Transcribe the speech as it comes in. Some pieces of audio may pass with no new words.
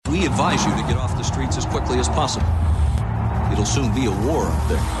advise you to get off the streets as quickly as possible. It'll soon be a war up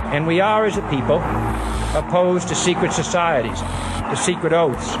there. And we are, as a people, opposed to secret societies, to secret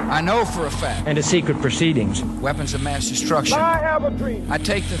oaths. I know for a fact. And to secret proceedings. Weapons of mass destruction. I have a dream. I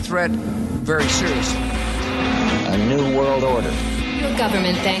take the threat very seriously. A new world order. Your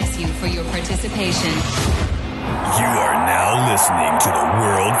government thanks you for your participation. You are now listening to the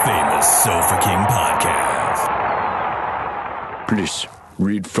world-famous Sofa King podcast. Please,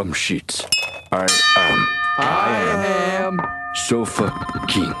 read from sheets. I am Sofa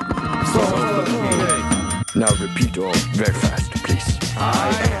King. Sofa King. Now repeat all very fast, please. I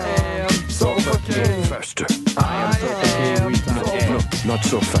am Sofa King. Faster. I am Sofa King. No, not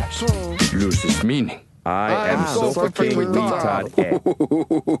so fast. Loses meaning. I am Sofa King retard.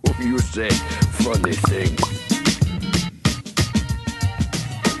 You say funny things.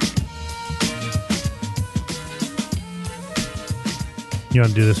 You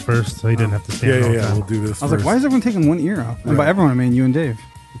want to do this first so he didn't have to stand Yeah, we'll do this I was like, why is everyone taking one ear off? And by everyone, I mean you and Dave.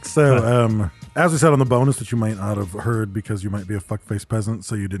 So, as we said on the bonus that you might not have heard because you might be a fuckface peasant,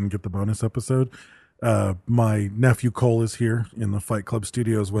 so you didn't get the bonus episode, my nephew Cole is here in the Fight Club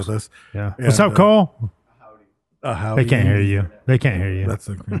studios with us. Yeah. What's up, Cole? Howdy. They can't hear you. They can't hear you. That's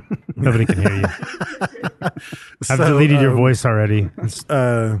okay. Nobody can hear you. I've deleted your voice already.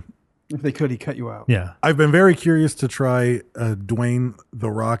 If they could, he cut you out. Yeah. I've been very curious to try Dwayne The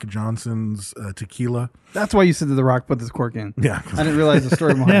Rock Johnson's tequila. That's why you said that The Rock put this cork in. Yeah. I didn't realize the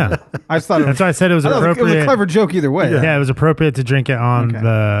story behind it. I just thought That's why I said it was appropriate. It was a clever joke either way. Yeah, it was appropriate to drink it on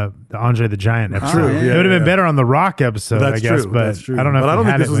the Andre the Giant episode. True. It would have been better on the Rock episode, That's I guess. true. But That's true. I don't know. But if I don't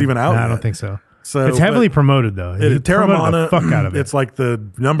we think had this was even out No, I yet. don't think so. So it's heavily promoted though. He promoted the fuck out of it. It's like the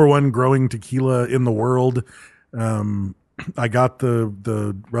 #1 growing tequila in the world. I got the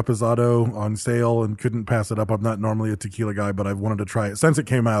Reposado on sale and couldn't pass it up. I'm not normally a tequila guy, but I've wanted to try it since it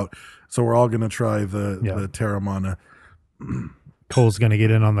came out. So we're all going to try the Terramana. Cole's going to get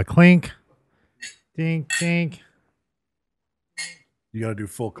in on the clink. Dink, dink. You got to do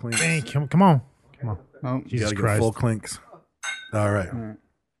full clinks. Dink. Come on. Oh, you Jesus got to Christ. go full clinks. All right.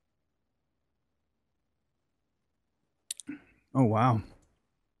 Oh, wow.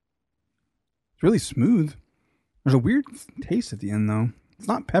 It's really smooth. There's a weird taste at the end, though. It's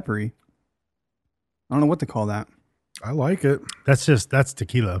not peppery. I don't know what to call that. I like it. That's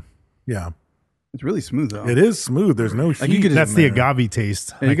tequila. Yeah. It's really smooth, though. It is smooth. There's no heat. Like you could That's the agave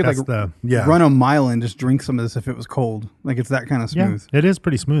taste. Yeah, you could that's the run a mile and just drink some of this if it was cold. Like it's that kind of smooth. Yeah, it is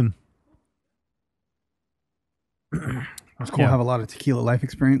pretty smooth. Does Cole have a lot of tequila life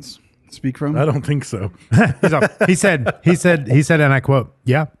experience to speak from? I don't think so. He said, and I quote,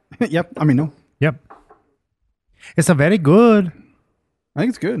 yeah. Yep. I mean, no. Yep. It's a very good. I think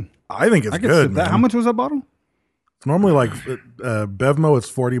it's good. I think it's I could good. sip that. Man. How much was that bottle? It's normally like Bevmo. It's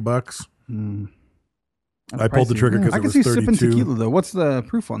 $40. I pulled the trigger because I it can was see 32. sipping tequila though. What's the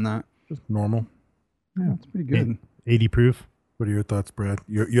proof on that? Just normal. Yeah, it's pretty good. 80 proof. What are your thoughts, Brad?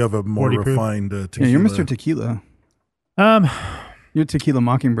 You have a more 40 proof. refined tequila. Yeah, you're Mr. Tequila. You're Tequila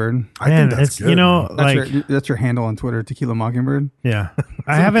Mockingbird. I think that's good. You know, that's your handle on Twitter, Tequila Mockingbird. Yeah,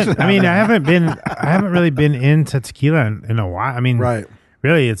 I haven't really been into tequila in a while. I mean, right?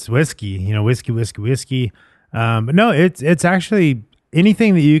 Really, it's whiskey. You know, whiskey. But no, it's actually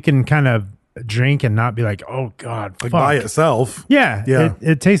anything that you can kind of drink and not be like, oh God, like fuck. by itself. Yeah.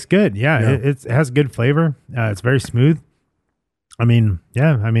 It tastes good. Yeah. It has good flavor. It's very smooth. I mean,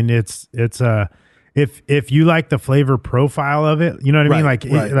 it's if you like the flavor profile of it, you know what I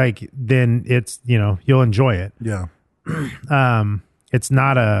mean? Like then it's, you'll enjoy it. Yeah. It's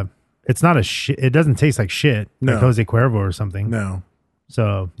not a shit. It doesn't taste like shit. No. Like Jose Cuervo or something. No.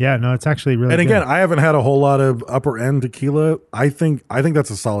 So yeah, no, it's actually really And again, good. I haven't had a whole lot of upper end tequila. I think that's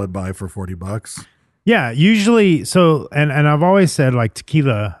a solid buy for $40. Yeah, usually. So, and I've always said like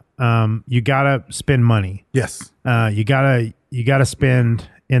tequila, you gotta spend money. Yes. You gotta spend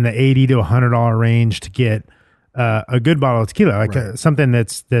in the $80 to $100 range to get a good bottle of tequila, like something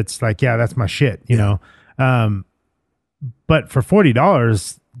that's like, yeah, that's my shit, you know. But for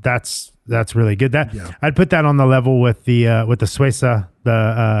 $40, that's really good. I'd put that on the level with the Sueza,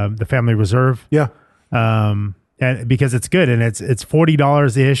 the Family Reserve. Yeah. And because it's good and it's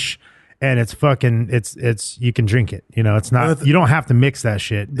 $40 ish. And it's you can drink it. You know, it's not, you don't have to mix that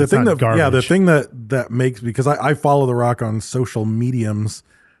shit. The it's thing not that, garbage. the thing that makes, because I follow The Rock on social mediums.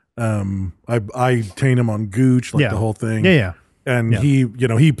 I taint him on Gooch, the whole thing. Yeah. And he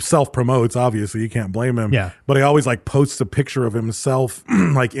self promotes. Obviously, you can't blame him. Yeah. But he always like posts a picture of himself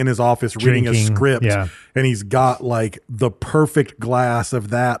like in his office reading a Drinking, script. yeah. And he's got like the perfect glass of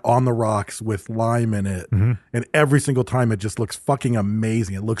that on the rocks with lime in it. Mm-hmm. And every single time it just looks fucking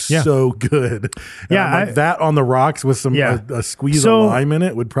amazing. It looks Yeah. so good. And Yeah, I'm like, that on the rocks with some a squeeze So- of lime in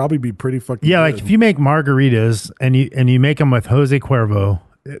it would probably be pretty fucking Yeah, good. like if you make margaritas and you make them with Jose Cuervo,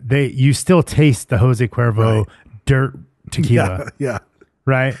 you still taste the Jose Cuervo dirt tequila. Yeah.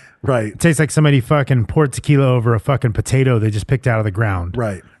 Right? Right. It tastes like somebody fucking poured tequila over a fucking potato they just picked out of the ground.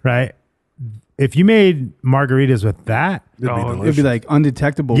 Right. Right? If you made margaritas with that, it'd be like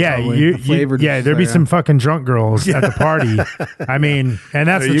undetectable. yeah, probably. The flavor just there'd be there. some fucking drunk girls at the party. I mean, and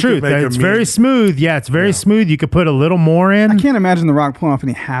that's Yeah, the you could truth. make a It's mean- very smooth. Yeah, it's very smooth. You could put a little more in. I can't imagine The Rock pulling off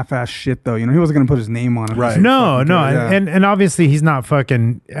any half-ass shit though. You know, he wasn't going to put his name on it. Right. No, Fucking no, good, yeah. and obviously he's not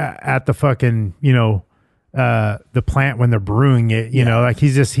fucking at the fucking the plant when they're brewing it. You know, like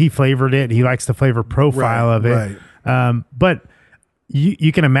he flavored it. He likes the flavor profile Right, of it. right. But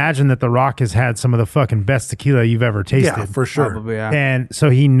you can imagine that The Rock has had some of the fucking best tequila you've ever tasted. Yeah, for sure. Probably, yeah. And so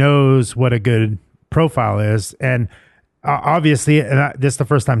he knows what a good profile is. And obviously, this is the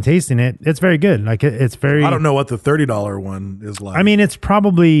first time tasting it. It's very good. Like it's very. I don't know what the $30 one is like. I mean, it's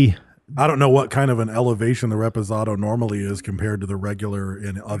probably. I don't know what kind of an elevation the Reposado normally is compared to the regular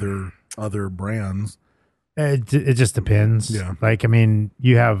in other brands. It just depends. Yeah. Like, I mean,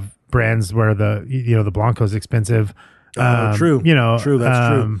 you have brands where the Blanco's expensive. True. True. That's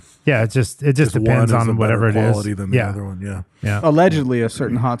true. Yeah. It just depends one is a on whatever it better is. quality than the Yeah. other one. Yeah. Yeah. Allegedly, a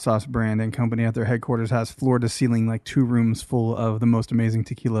certain hot sauce brand and company at their headquarters has floor to ceiling, like 2 rooms full of the most amazing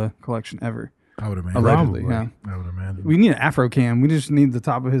tequila collection ever. I would imagine. Allegedly, Probably. yeah. I would imagine. We need an afro cam. We just need the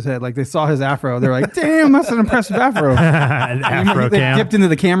top of his head. Like they saw his afro, they're like, "Damn, that's an impressive afro." An afro They cam. dipped into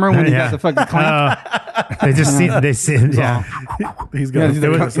the camera when he Yeah. got the fucking clank. They just see. They see. Yeah. He's Yeah, got he's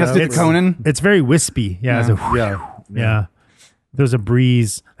the Conan. It's very wispy. Yeah. Yeah. Yeah. There's a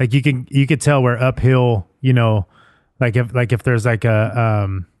breeze. Like you could tell we're uphill, like if there's like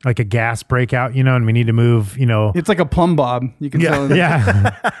a gas breakout, and we need to move, It's like a plumb bob. You can tell.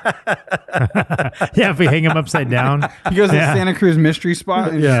 Yeah. Yeah, if we hang him upside down. He goes to Yeah. Santa Cruz mystery spot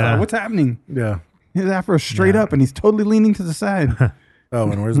and he's just Yeah. like, what's happening? Yeah. His afro's straight up and he's totally leaning to the side. Oh,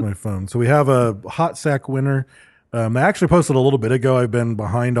 and where's my phone? So we have a hot sack winner. I actually posted a little bit ago. I've been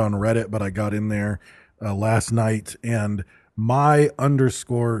behind on Reddit, but I got in there last night, and my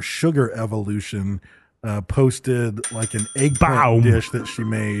 _sugar evolution posted like an eggplant dish that she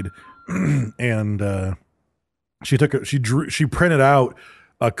made, and she printed out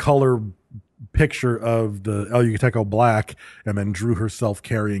a color picture of the El Yucateco Black and then drew herself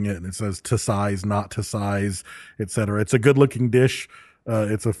carrying it, and it says to size, not to size, etc. It's a good looking dish.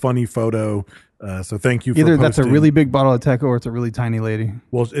 It's a funny photo. So thank you for Either that's a posting. really big bottle of Teco or it's a really tiny lady.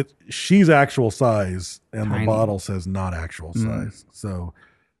 Well, she's actual size, and Tiny. the bottle says not actual size. So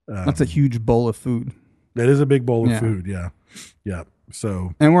That's a huge bowl of food. it is a big bowl of Yeah. food. Yeah, yeah.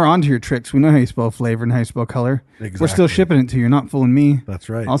 So And we're on to your tricks. We know how you spell flavor and how you spell color. We're Exactly. still shipping it to you. You're not fooling me. that's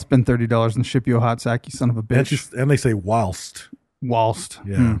right. I'll spend $30 and ship you a hot sack, you son of a and, bitch. and they say whilst. Whilst.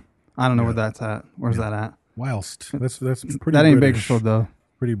 Yeah. I don't know where that's at. Where's that at? Whilst. That's pretty. That ain't British. Bakersfield, though.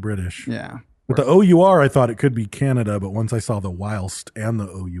 Pretty British. Yeah. With the OUR, I thought it could be Canada, but once I saw the whilst and the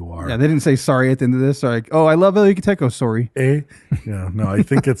OUR, Yeah, they didn't say sorry at the end of this. They're like, oh, I love El Yucateco, sorry. yeah, no, I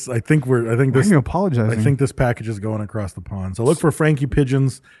think this. Why are you apologizing? I think this package is going across the pond. So look for Frankie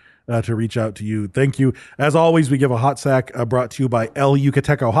Pigeons to reach out to you. Thank you. As always, we give a hot sack brought to you by El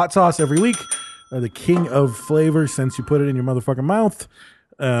Yucateco Hot Sauce every week. The king of flavor since you put it in your motherfucking mouth.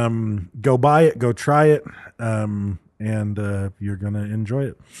 Go buy it. Go try it. And you're going to enjoy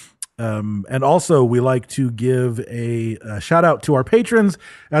it. And also, we like to give a shout out to our patrons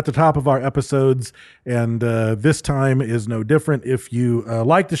at the top of our episodes. And this time is no different. If you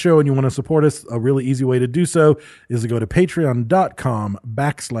like the show and you want to support us, a really easy way to do so is to go to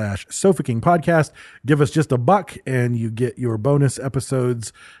patreon.com/Sofa King Podcast. Give us just $1 and you get your bonus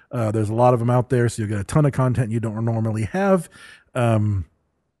episodes. There's a lot of them out there, so you get a ton of content you don't normally have. And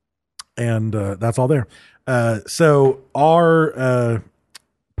that's all there. So our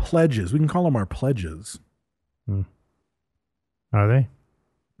pledges, we can call them our pledges. Are they?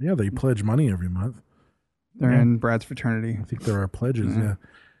 Yeah, they pledge money every month. They're in Brad's fraternity. I think there are pledges, yeah.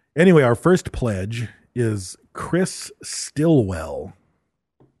 Anyway, our first pledge is Chris Stillwell.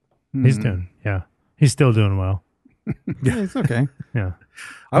 He's still doing well. Yeah, it's okay. Yeah.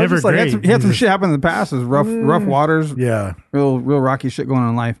 I was Never just like, great. he had some He's shit happen in the past. It was rough waters. Yeah. Real rocky shit going on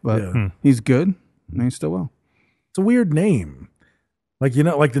in life, but Yeah. he's good and he's still well. It's a weird name. Like, you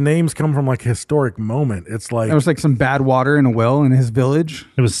know, like the names come from like a historic moment. It's like There was like some bad water in a well in his village.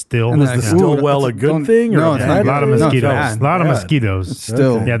 It was still. And was they're the like, still "Ooh, well a that's- good don't-" thing or No, a it's bad not a lot of good. No, it's mosquitoes. bad. A lot of Bad. mosquitoes. It's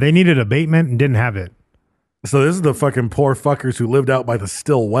still. Yeah, they needed abatement and didn't have it. So this is the fucking poor fuckers who lived out by the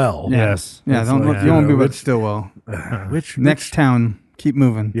still well. Yeah. Yes. Yeah, It's don't like, look, you won't be which- with Stillwell. Which Next town, keep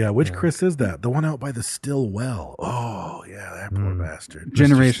moving. Yeah, which Chris is that? The one out by the still well. Oh, yeah, that poor bastard.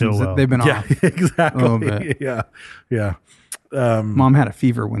 Generations Stillwell. they've been Yeah, off. exactly. A little bit. Yeah, yeah. Mom had a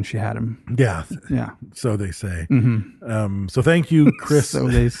fever when she had him. Yeah. Yeah. So they say. So thank you, Chris. So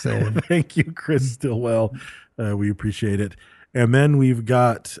they say. Thank you, Chris Stillwell. We appreciate it. And then we've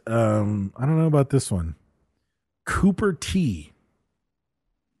got, I don't know about this one, Cooper T.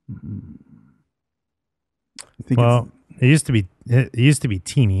 I think Well, it used to be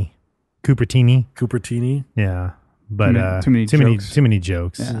Teeny, Cooper Teeny. Cooper Teeny. Yeah, but Too many jokes. too many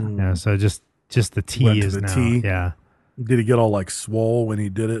jokes. Yeah. Yeah, so just the T Went to is the now. T. Yeah, Did he get all like swole when he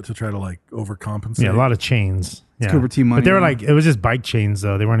did it to try to like overcompensate? yeah, a lot of chains. Yeah. Cooper T money, but they were yeah. like it was just bike chains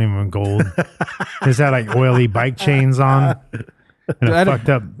though. They weren't even gold. They just had like oily bike chains on. And Dude, I a had a- fucked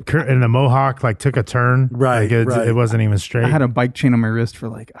up and the mohawk like took a turn. Right, Like, right. It wasn't even straight. I had a bike chain on my wrist for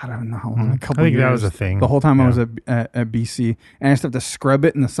like, I don't know how long, a couple I think years. that was a thing. The whole time I Yeah. was at BC. And I used to have to scrub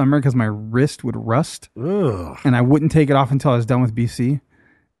it in the summer because my wrist would rust. Ugh. And I wouldn't take it off until I was done with BC.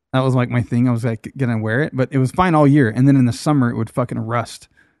 That was like my thing. I was like going to wear it, but it was fine all year. And then in the summer, it would fucking rust.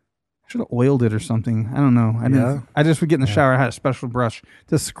 I should have oiled it or something. I don't know. I didn't. Yeah. I just would get in the shower. I had a special brush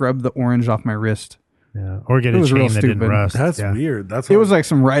to scrub the orange off my wrist. Yeah, or get It a was real chain that didn't stupid. rust. That's Yeah. weird. That's It was like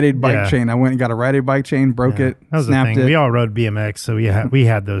some Rite Aid bike Yeah. chain. I went and got a Rite Aid bike chain, broke Yeah. it, That was the snapped thing. it. We all rode BMX, so we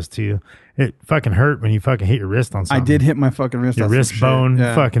had those too. It fucking hurt when you fucking hit your wrist on I something. did hit my fucking wrist. your on some wrist shit. bone.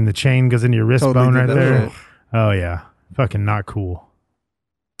 Yeah. Fucking the chain goes into your wrist Totally bone did right that there. shit. Oh yeah, fucking not cool.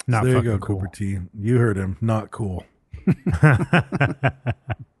 Not there you fucking go, cool. Cooper T. You heard him. Not cool.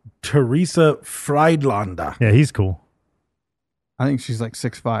 Teresa Friedlander. Yeah, he's cool. I think she's like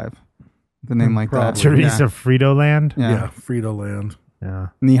 6'5". The name like that. Probably. Teresa Frito Land. Yeah. Yeah, Frito Land. Yeah.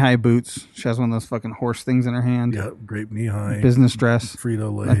 Knee-high boots. She has one of those fucking horse things in her hand. Yeah, grape knee high. Business dress.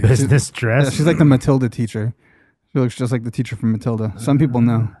 Frito Like Lay. Business dress. Yeah, she's like the Matilda teacher. She looks just like the teacher from Matilda. Some people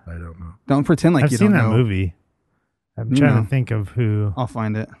know. I don't know. Don't pretend like I've you seen don't that know. movie. I'm You trying know. to think of who. I'll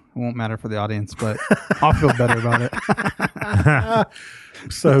find it. It won't matter for the audience, but I'll feel better about it.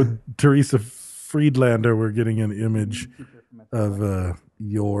 So Teresa Friedlander, we're getting an image of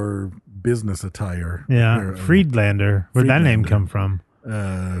your business attire. Yeah, Or, Friedlander. Where'd that name Friedlander. come from?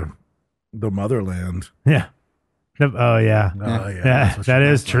 The motherland. Yeah. Oh yeah. Oh, Yeah, that's what that she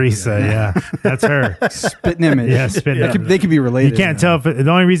is looks like. Teresa. Yeah, that's her. Spitting image. Yeah, spitting They could, they could be You related. can't tell if the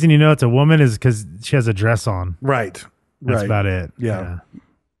only reason you know it's a woman is because she has a dress on. Right. That's right. about it. Yeah.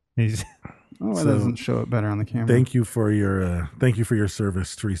 He's, Oh, So, that doesn't show it better on the camera. Thank you for your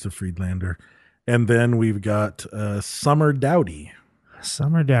service, Teresa Friedlander. And then we've got Summer Dowdy.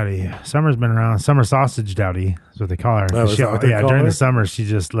 Summer Dowdy. Summer's been around. Summer Sausage Dowdy is what they call her. Oh, is She- that what they call during her? the summer, she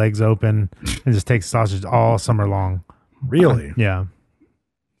just legs open and just takes sausage all summer long. Really? Yeah.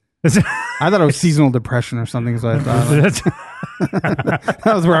 I thought it was seasonal depression or something. So I thought That's,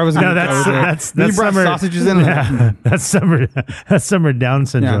 that was where I was. no, gonna go that's with it. that's Then that's you brought summer sausages in. Yeah, that's summer Down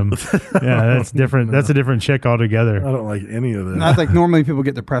syndrome. Yeah, that's different. That's a different chick I altogether. don't like any of this. Not like normally people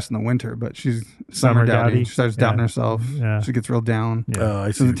get depressed in the winter, but she's Summer summer dowdy. dowdy. She starts doubting Yeah. herself. Yeah. She gets real down. Oh,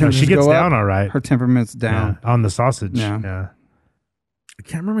 I So see. the temperatures she gets go down up, all right. Her temperament's down. Yeah, on the sausage. Yeah. Yeah. I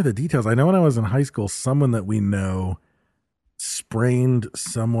can't remember the details. I know when I was in high school, someone that we know sprained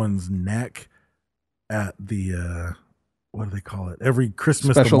someone's neck at the what do they call it? Every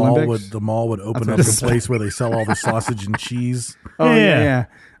Christmas, Special Olympics? the mall would open That's up what a it's- place where they sell all the sausage and cheese. Oh Yeah, yeah, yeah. yeah.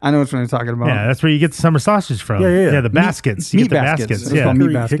 I know which one you're talking about. Yeah, that's where you get the summer sausage from. Yeah. the baskets. You meat get the baskets. baskets. It's Yeah. called meat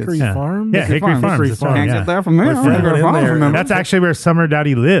Hickory, baskets. Hickory Yeah. Farms? Yeah, Hickory Farms. Hickory That's Farms. right, Can't yeah. get that from here. My friend went in there. Remember? That's actually where Summer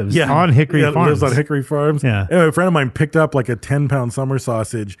Dowdy lives. Yeah. On Hickory Yeah, Farms. lives on Hickory Farms. Yeah. Anyway, a friend of mine picked up like a 10-pound summer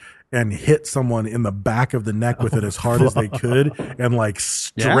sausage and hit someone in the back of the neck with it as hard as they could and like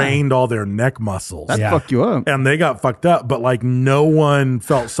strained all their neck muscles. That Yeah. fucked you up. And they got fucked up, but like no one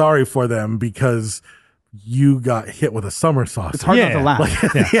felt sorry for them because you got hit with a summer sausage. It's hard not to Yeah. laugh.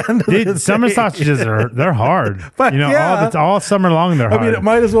 At the end of the Dude, summer day. sausages they're hard. But you know, yeah. all summer long they're I hard. mean, it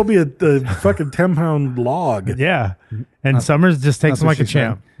might as well be a fucking 10-pound log. yeah. And Summers just takes that's them what like a she said.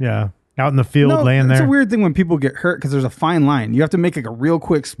 champ. Yeah. Out in the field No, laying it's there. a weird thing when people get hurt because there's a fine line. You have to make like a real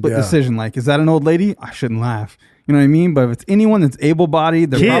quick split Yeah. decision. Like, is that an old lady? I shouldn't laugh. You know what I mean? But if it's anyone that's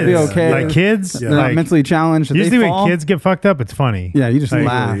able-bodied, they're Kids. probably okay. Like kids, They're like, not mentally challenged. If Usually they when fall, kids get fucked up, it's funny. yeah, you just Like,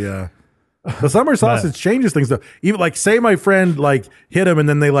 laugh. Yeah. The summer sausage changes things though. Even like say my friend like hit him and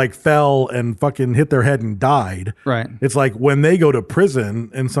then they like fell and fucking hit their head and died. Right. It's like when they go to prison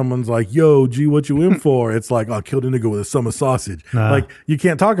and someone's like, "Yo, G, what you in for?" It's like, "I killed a nigga with a summer sausage." Like you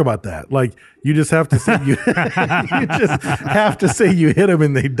can't talk about that. Like you just have to say you just have to say you hit him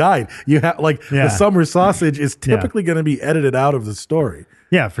and they died. You have like the summer sausage is typically going to be edited out of the story.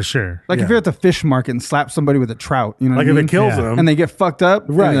 Yeah, for sure. Like if you're at the fish market and slap somebody with a trout, you know, like what I if mean? it kills them and they get fucked up,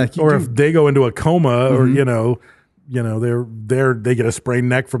 right? Like, or if they go into a coma, or you know, they get a sprained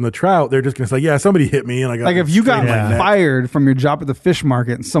neck from the trout, they're just gonna say, "Yeah, somebody hit me," and I got like if you got my neck. fired from your job at the fish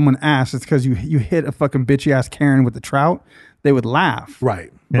market and someone asked, it's because you hit a fucking bitchy ass Karen with the trout, they would laugh,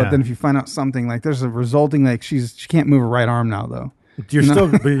 right? But then if you find out something like there's a resulting like she can't move her right arm now though. You're still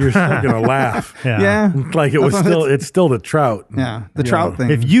gonna laugh. Yeah. Like it's still the trout. Yeah. The trout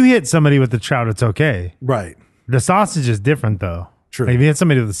thing. If you hit somebody with the trout, it's okay. Right. The sausage is different though. True. Like if you hit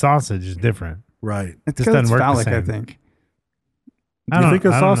somebody with the sausage, it's different. Right. It's just because doesn't it's work the phallic, same. I think. Do you think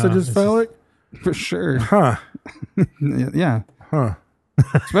a sausage is It's phallic? For sure. Huh. Yeah. Huh.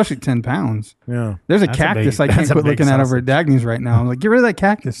 Especially 10 pounds. Yeah. There's a That's a cactus big- I can't that's a quit big looking at over sausage. at Dagny's right now. I'm like, get rid of that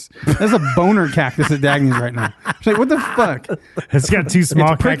cactus. There's a boner cactus at Dagny's right now. It's like, what the fuck? It's got two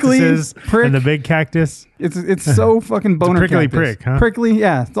small prickly, cactuses prick. and the big cactus. It's so fucking boner prickly cactus. prick, huh? Prickly,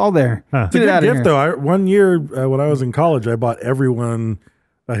 yeah, it's all there. It's a Get it out good of gift here. though. One year when I was in college, I bought everyone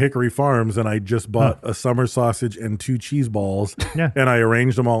a Hickory Farms, and I just bought a summer sausage and 2 cheese balls. Yeah. And I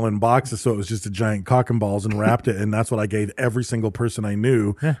arranged them all in boxes, so it was just a giant cock and balls, and wrapped it. And that's what I gave every single person I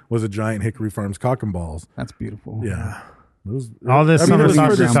knew was a giant Hickory Farms cock and balls. That's beautiful. Yeah. All this I mean, summer it was for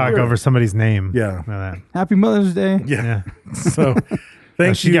sausage the talk spirit. over somebody's name. Yeah. Look at that. Happy Mother's Day. Yeah. Yeah. So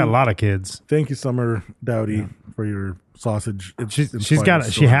thank She you. got a lot of kids. Thank you, Summer Dowdy, for your sausage.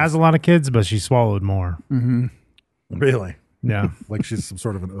 She has a lot of kids, but she swallowed more. Mm-hmm. Really? Yeah. Like she's some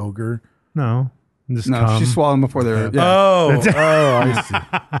sort of an ogre. No. Just No, cum. she swallowed them before they were. Yeah. Oh, I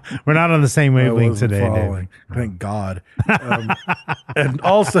see. We're not on the same I wavelength wasn't today, following. Dave. Thank God. And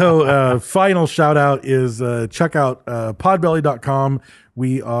also, final shout out is check out podbelly.com.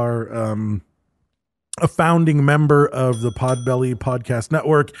 We are a founding member of the Podbelly Podcast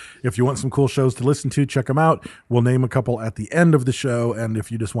Network. If you want some cool shows to listen to, check them out. We'll name a couple at the end of the show. And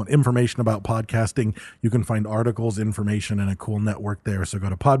if you just want information about podcasting, you can find articles, information, and a cool network there. So go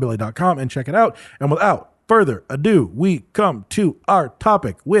to podbelly.com and check it out. And without further ado, we come to our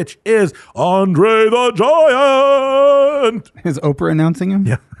topic, which is Andre the Giant. Is Oprah announcing him?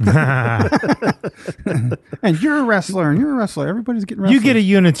 Yeah. And you're a wrestler, and you're a wrestler. Everybody's getting wrestled. You get a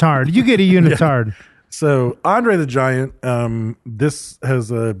unitard. You get a unitard. So Andre the Giant, this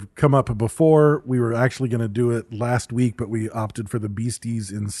has come up before. We were actually going to do it last week, but we opted for the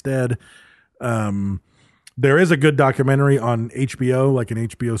Beasties instead. There is a good documentary on HBO, like an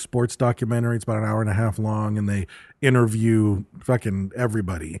HBO sports documentary. It's about an hour and a half long, and they interview fucking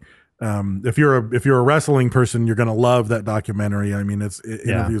everybody. If you're a wrestling person, you're gonna love that documentary. I mean, it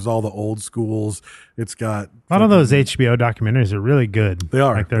interviews all the old schools. It's got A lot of those HBO documentaries are really good. They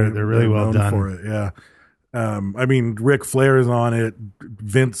are. Like they're really well known done. for it. Yeah. I mean, Ric Flair is on it.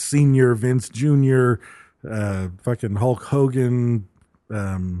 Vince Senior, Vince Junior, fucking Hulk Hogan,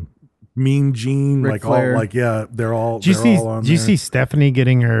 Mean Gene, Ric like Flair. all like they're all. Did you they're see? all on Did you there. see Stephanie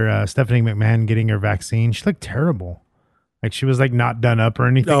getting her Stephanie McMahon getting her vaccine? She looked terrible. Like she was like not done up or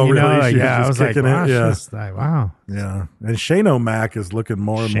anything. Oh, you know? really? Like, She was yeah, I just was like, kicking it? wow, Yeah. she's like, wow. Yeah, and Shane O'Mac is looking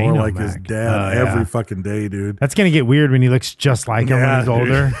more and more Shane like his O'Mac. dad Oh, yeah. every fucking day, dude. That's gonna get weird when he looks just like him Yeah, when he's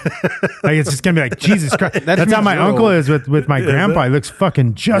dude. older. Like it's just gonna be like Jesus Christ. That's how my you're uncle old. is with my grandpa. He looks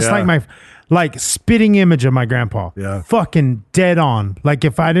fucking just Yeah. like my like spitting image of my grandpa. Yeah. Fucking dead on. Like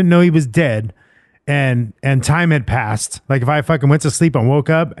if I didn't know he was dead and time had passed, like if I fucking went to sleep and woke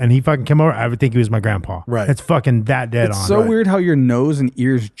up and he fucking came over, I would think he was my grandpa. Right. It's fucking that dead It's on. so Right. weird how your nose and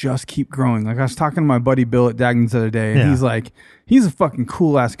ears just keep growing. Like I was talking to my buddy Bill at Dagn's the other day, and Yeah. he's like, he's a fucking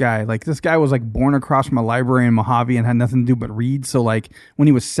cool ass guy. Like this guy was like born across from a library in Mojave and had nothing to do but read. So like when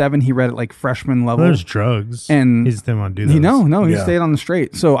he was 7, he read at like freshman level. There's drugs. And he just didn't want to do those. He he Yeah. stayed on the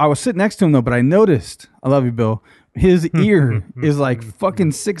straight. So I was sitting next to him though, but I noticed. I love you, Bill. His ear is like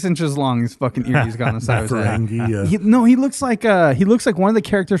fucking 6 inches long. His fucking ear he's got on the side of his head. Ferengi, yeah. He looks like one of the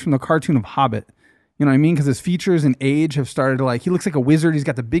characters from the cartoon of Hobbit. You know what I mean? Because his features and age have started to like. He looks like a wizard. He's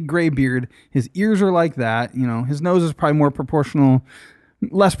got the big gray beard. His ears are like that. You know, his nose is probably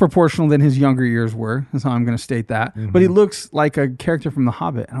less proportional than his younger years were. That's how I'm going to state that. But he looks like a character from The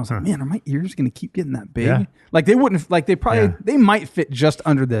Hobbit. And I was like, man, are my ears going to keep getting that big? Yeah. Like they wouldn't. Like they might fit just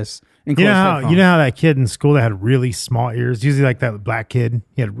under this. You know how that kid in school that had really small ears? Usually like that black kid.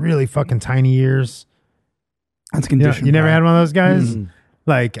 He had really fucking tiny ears. That's You, know, conditioned. you never right? had one of those guys?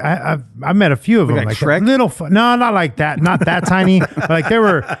 Like I've met a few of them, Like like Shrek? little. No, not like that. Not that tiny. But like they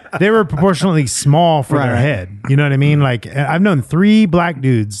were proportionally small for their Right. head. You know what I mean? Like I've known 3 black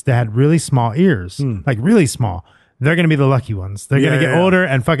dudes that had really small ears, like really small. They're gonna be the lucky ones. They're gonna get older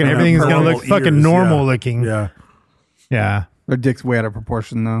and fucking Gonna everything is have gonna look normal fucking ears, normal yeah. looking. Yeah. Yeah. Their dick's way out of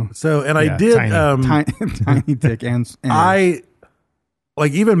proportion though. So, and I Yeah, did, tiny. Tiny dick and I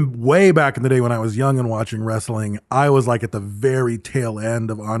like even way back in the day when I was young and watching wrestling, I was like at the very tail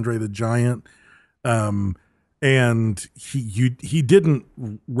end of Andre the Giant. And he didn't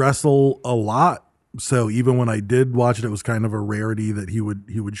wrestle a lot. So even when I did watch it, it was kind of a rarity that he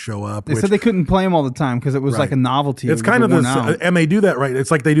would show up. They said they couldn't play him all the time because it was like a novelty. It's It kind of worn this, out. and they do that right. It's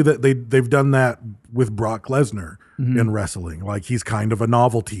like they do that. They've done that with Brock Lesnar in wrestling. Like he's kind of a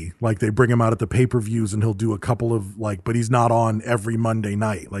novelty. Like they bring him out at the pay-per-views and he'll do a couple of but he's not on every Monday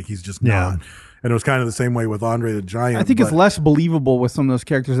night. Like he's just not. And it was kind of the same way with Andre the Giant. I think it's less believable with some of those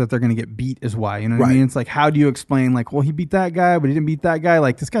characters that they're going to get beat is why. You know what I Right. mean? It's like, how do you explain like, well, he beat that guy, but he didn't beat that guy.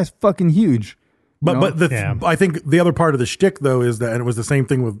 Like this guy's fucking huge. You know? But I think the other part of the shtick though is that, and it was the same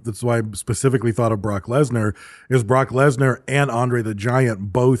thing with, that's why I specifically thought of Brock Lesnar, is Brock Lesnar and Andre the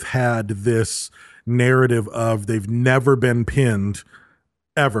Giant both had this narrative of they've never been pinned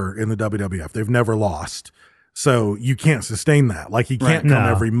ever in the WWF. They've never lost. So you can't sustain that. Like he can't come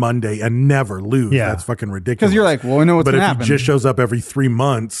every Monday and never lose. Yeah. That's fucking ridiculous. Because you're like, well, we know what's but going if to happen. he just shows up every 3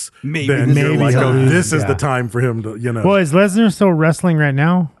 months, Maybe then this you're is like, the oh, time. this is Yeah. the time for him to, you know. Well, is Lesnar still wrestling right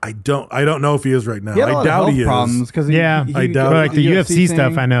now? I don't know if he is right now. He had a lot I of doubt health he is. problems because I doubt But like the UFC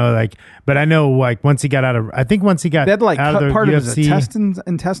stuff, I know. Like, but I know like once he got out of, I think once he got They had to like out cut of the part UFC, of his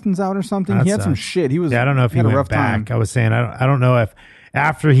intestines out or something. That He had some sucks. shit. He was. Yeah, I don't know if he had a went rough back. time. I was saying I don't know if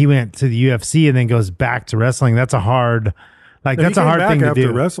after he went to the UFC and then goes back to wrestling. That's a hard. Like Yeah, that's he a came hard back thing to after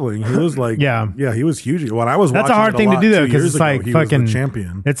do. wrestling. He was like, yeah, he was huge. When I was that's watching a hard it thing to lot do though 2 because years it's like ago, he was the fucking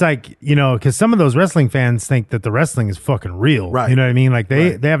champion. It's like because some of those wrestling fans think that the wrestling is fucking real. Right. You know what I mean? Like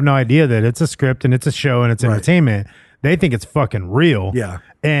they have no idea that it's a script and it's a show and it's entertainment. They think it's fucking real. Yeah.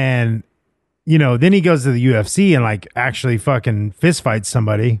 And then he goes to the UFC and like actually fucking fist fights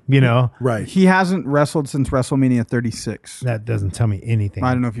somebody. Right. He hasn't wrestled since WrestleMania 36. That doesn't tell me anything.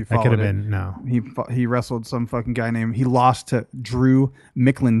 I don't know if you That followed could have it. been no. He wrestled some fucking guy named. He lost to Drew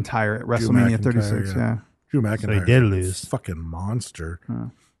McIntyre at WrestleMania McIntyre, 36. Yeah. Drew McIntyre. So he did lose. Fucking monster.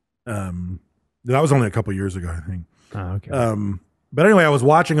 That was only a couple years ago, I think. Oh, okay. But anyway, I was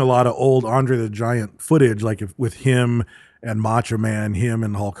watching a lot of old Andre the Giant footage, like with him and Macho Man, him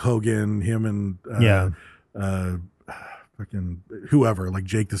and Hulk Hogan, him and fucking whoever, like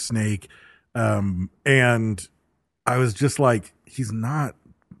Jake the Snake. And I was just like, he's not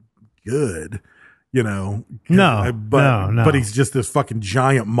good, No, but no. but he's just this fucking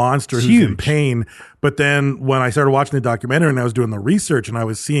giant monster It's who's in huge. pain. But then when I started watching the documentary and I was doing the research and I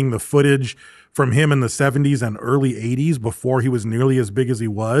was seeing the footage from him in the 70s and early 80s before he was nearly as big as he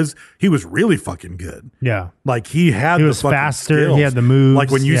was really fucking good. Yeah. Like he had He the was fucking faster, he skills. had the moves,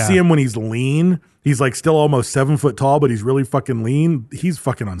 Like when you yeah. see him when he's lean, he's like still almost 7 foot tall, but he's really fucking lean. He's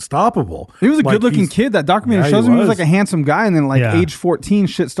fucking unstoppable. He was a Like, good-looking he's- kid. That documentary Yeah, shows he him he was was. like a handsome guy, and then like Yeah. age 14,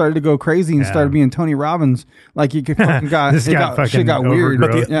 shit started to go crazy and Yeah. started being Tony Robbins. Like he could fucking got This it guy got fucking shit got weird.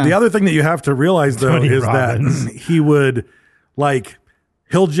 overgrowth. But the, Yeah. the other thing that you have to realize though Tony is Robbins. that he would like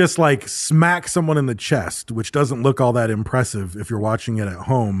he'll just like smack someone in the chest, which doesn't look all that impressive if you're watching it at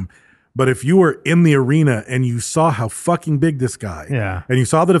home. But if you were in the arena and you saw how fucking big this guy, Yeah. and you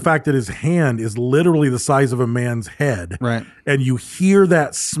saw the fact that his hand is literally the size of a man's head, Right. and you hear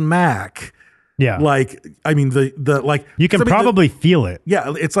that smack, Yeah. like I mean the like You can something that- probably feel it.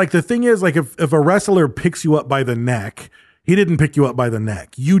 yeah, it's like the thing is like if a wrestler picks you up by the neck, he didn't pick you up by the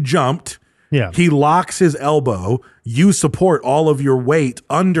neck. You jumped. Yeah. He locks his elbow. You support all of your weight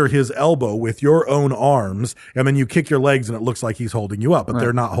under his elbow with your own arms, and then you kick your legs, and it looks like he's holding you up, but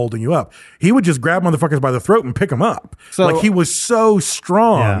they're not holding you up. He would just grab motherfuckers by the throat and pick them up. So- like he was so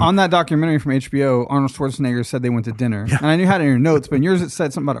strong. Yeah. On that documentary from HBO, Arnold Schwarzenegger said they went to dinner. And I knew you had it in your notes, but in yours it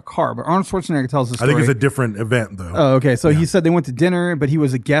said something about a car. But Arnold Schwarzenegger tells the I story. think it's a different event though. Oh, okay. So he said they went to dinner, but he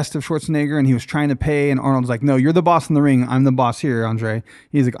was a guest of Schwarzenegger and he was trying to pay. And Arnold's like, no, you're the boss in the ring. I'm the boss here, Andre.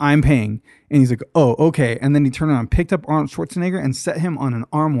 He's like, I'm paying. And he's like, oh, okay. And then he turned around, picked up Arnold Schwarzenegger and set him on an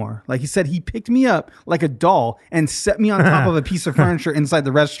armoire. Like he said, he picked me up like a doll and set me on top of a piece of furniture inside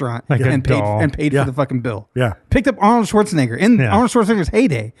the restaurant Like a and paid doll. Yeah. for the fucking bill. Yeah. Picked up Arnold Schwarzenegger in Yeah. Arnold Schwarzenegger's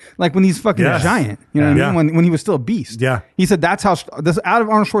heyday, like when he's fucking Yes. a giant. You know what I Yeah. mean? When he was still a beast. Yeah. He said that's how this out of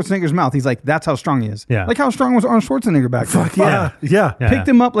Arnold Schwarzenegger's mouth. He's like, that's how strong he is. Yeah. Like how strong was Arnold Schwarzenegger back then? Yeah. Yeah. Picked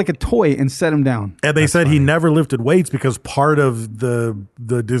him up like a toy and set him down. And they said he never lifted weights because part of the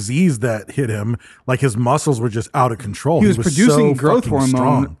disease that hit him, like his muscles were just out of control. He was producing so growth fucking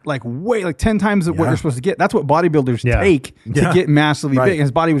hormone strong. like 10 times what you're supposed to get. That's what bodybuilders Yeah. take to Yeah. get massively Right. big.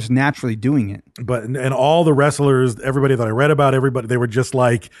 His body was naturally doing it. But and all the wrestlers, everybody that I read about, everybody, they were just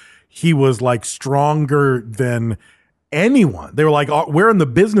like, he was like stronger than anyone. They were like, oh, we're in the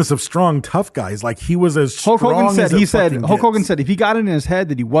business of strong, tough guys. Like he was as Hulk strong Hogan as said, it Hulk Hogan gets. said if he got it in his head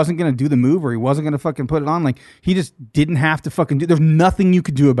that he wasn't going to do the move or he wasn't going to fucking put it on, like he just didn't have to fucking do. There's nothing you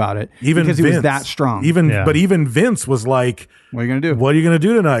could do about it Even because Vince, he was that strong. But even Vince was like, what are you going to do? What are you going to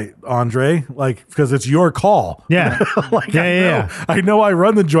do tonight, Andre? Like, because it's your call. Yeah. Like, Yeah. I know I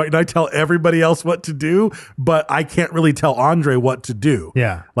run the joint and I tell everybody else what to do, but I can't really tell Andre what to do.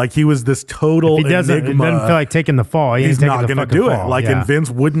 Yeah. Like he was this total If he doesn't enigma. feel like taking the fall, He's not going to do it. fall. Like, Yeah. and Vince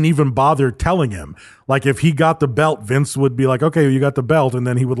wouldn't even bother telling him. Like, if he got the belt, Vince would be like, okay, you got the belt. And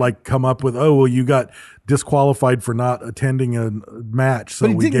then he would like come up with, oh, well, you got disqualified for not attending a match. So But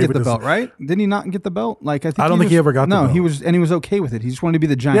he we didn't gave get it the to belt, right? Didn't he not get the belt? Like I don't think he ever got the No, belt. he was okay with it. He just wanted to be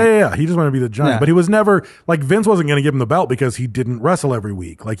the giant. Yeah. He just wanted to be the giant, Yeah. but he was never like Vince wasn't going to give him the belt because he didn't wrestle every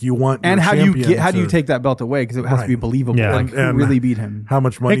week. Like you want, And your how do you champion how do you to- take that belt away? Because it has to be Right. believable. Yeah. Like who And really beat him? How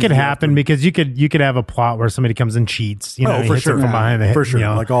much money It could he happen because you could have a plot where somebody comes and cheats. You know, Oh, for hits it sure. from behind the head. For sure, you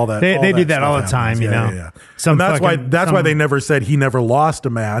know. like all that. They all do that all the stuff time. happens. You Yeah, know. yeah. Some And that's why some- they never said he never lost a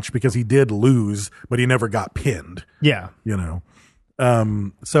match because he did lose, but he never got pinned. Yeah. You know.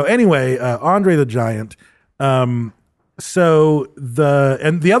 So anyway, Andre the Giant. So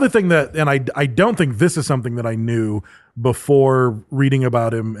the other thing that, and I don't think this is something that I knew before reading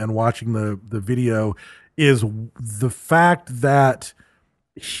about him and watching the video, is the fact that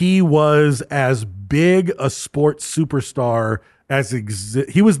he was as big a sports superstar as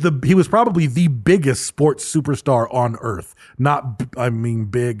he was probably the biggest sports superstar on earth. Not, I mean,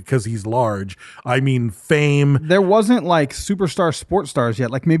 big because he's large. I mean, fame. There wasn't like superstar sports stars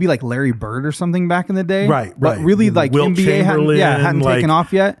yet, like maybe like Larry Bird or something back in the day. Right. But really like Wilt NBA hadn't Chamberlain, like, taken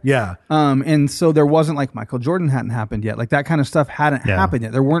off yet. Yeah. And so there wasn't like Michael Jordan hadn't happened yet. Like that kind of stuff hadn't happened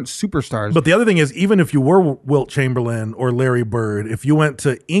yet. There weren't superstars. But the other thing is, even if you were Wilt Chamberlain or Larry Bird, if you went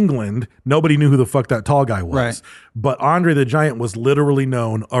to England, nobody knew who the fuck that tall guy was. Right. But Andre the Giant was literally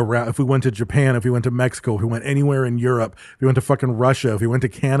known around. If we went to Japan, if we went to Mexico, if we went anywhere in Europe, if we went to fucking Russia, if we went to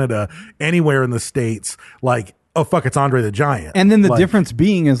Canada, anywhere in the States, like, oh fuck, it's Andre the Giant. And then the Like, difference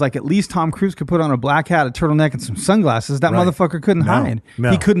being is like at least Tom Cruise could put on a black hat, a turtleneck, and some sunglasses. That Right. motherfucker couldn't No, hide.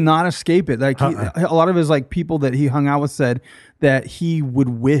 no. He could not escape it. Like a lot of his like people that he hung out with said that he would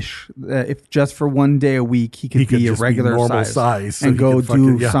wish that if just for one day a week he could be a just be regular normal size so and he go could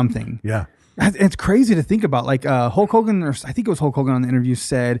fucking- do yeah. something. Yeah. It's crazy to think about. Like Hulk Hogan, or I think it was Hulk Hogan on the interview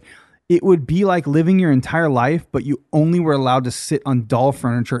said it would be like living your entire life, but you only were allowed to sit on doll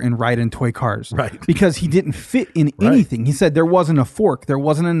furniture and ride in toy cars. Right. Because he didn't fit in anything. He said there wasn't a fork, there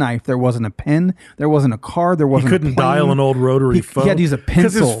wasn't a knife, there wasn't a pen, there wasn't a car, there He wasn't couldn't a plane. dial an old rotary phone. He had to use a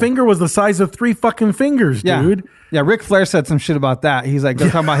because pencil. his finger was the size of 3 fucking fingers, Yeah. dude. Yeah, Ric Flair said some shit about that. He's like, they're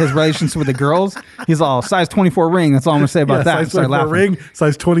talking about his relationship with the girls. He's all size 24 ring. That's all I'm going to say about Yeah, that. size Started 24 laughing. ring,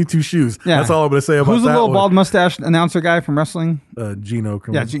 size 22 shoes. Yeah. That's all I'm going to say about Who's that. the little one. bald mustache announcer guy from wrestling? Gino.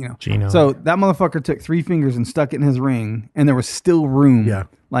 Yeah, Gino. So that motherfucker took 3 fingers and stuck it in his ring, and there was still room. Yeah.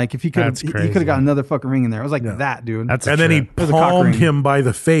 Like if he could, That's he could crazy. have got another fucking ring in there. I was like that, dude. That's a And then he trip. was a cock palmed ring. him by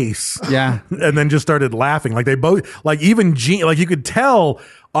the face. Yeah. And then just started laughing. Like they both, like even Gene, like you could tell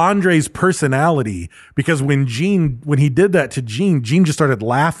Andre's personality because when he did that to Gene just started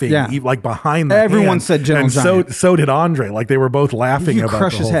laughing, Yeah. like behind the Everyone hand. said General and Giant. so did Andre. Like they were both laughing You could about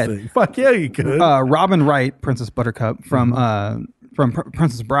crush the his whole head. thing. Fuck yeah, you could. Robin Wright, Princess Buttercup from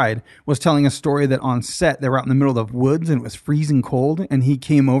Princess Bride, was telling a story that on set they were out in the middle of the woods and it was freezing cold, and he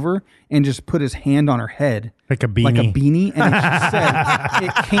came over and just put his hand on her head Like a beanie. and she said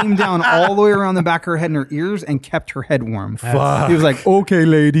it came down all the way around the back of her head and her ears and kept her head warm. He was like, "Okay,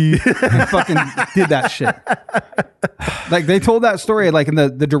 lady," and fucking did that shit. Like they told that story, like, and the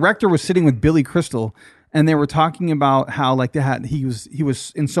director was sitting with Billy Crystal. And they were talking about how like he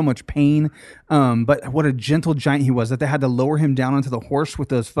was in so much pain, but what a gentle giant he was that they had to lower him down onto the horse with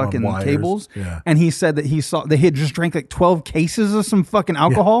those fucking wires. cables. Yeah. And he said that they had just drank like 12 cases of some fucking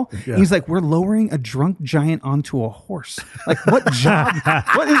alcohol. Yeah. And he's like, we're lowering a drunk giant onto a horse. Like what job?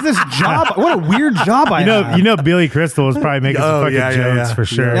 What is this job? What a weird job I have. You know, Billy Crystal was probably making some fucking jokes for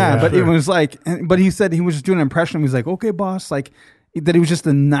sure. Yeah, but it was like, but he said he was just doing an impression. He was like, okay, boss, like. That he was just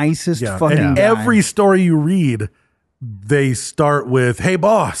the nicest fucking and guy. every story you read, they start with "Hey,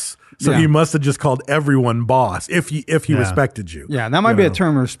 boss." So Yeah. he must have just called everyone boss if he respected you. Yeah, that might be a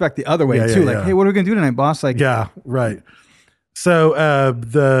term of respect the other way Yeah, too. yeah, Like, yeah. hey, what are we gonna do tonight, boss? Like, Yeah, right. So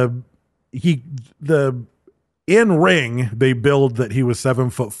the in ring they billed that he was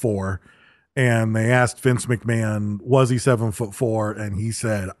 7'4", And they asked Vince McMahon, was he 7'4"? And he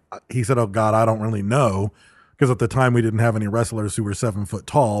said, oh God, I don't really know. Because at the time we didn't have any wrestlers who were 7 foot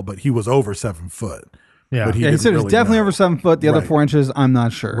tall, but he was over 7 foot. Yeah. But He didn't said it's really definitely know. over 7 foot. The other Right. 4 inches, I'm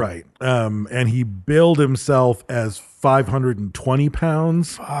not sure. Right. And he billed himself as 520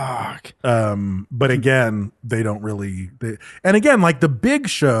 pounds. Fuck. But again, they don't really. And again, like the Big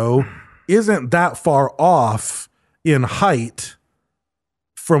Show isn't that far off in height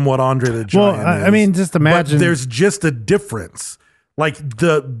from what Andre the Giant is. I mean, just imagine. But there's just a difference. Like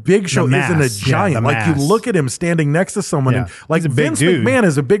the Big Show mass, isn't a yeah, giant. the like you mass. look at him standing next to someone, Yeah. and like He's a big Vince dude. McMahon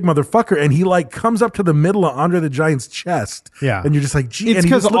is a big motherfucker, and he like comes up to the middle of Andre the Giant's chest. Yeah. and you're just like, gee, It's and he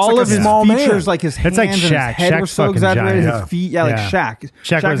because just looks all like of a his small features, man. like his hands It's like and Shaq. his head were Shaq's so fucking exaggerated. giant. His feet, like Shaq.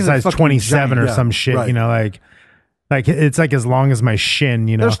 Shaq was is a size fucking 27 or giant. some shit, right. you know, like it's like as long as my shin,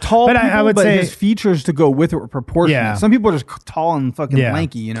 you know. There's tall but people, I would but say, his features to go with it were proportionate. Yeah. Some people are just tall and fucking Yeah.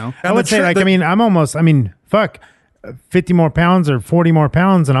 lanky, you know. I would say, like, I mean, fuck, 50 more pounds or 40 more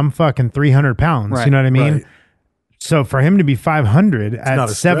pounds, and I'm fucking 300 pounds. Right. You know what I mean? Right. So for him to be 500 not at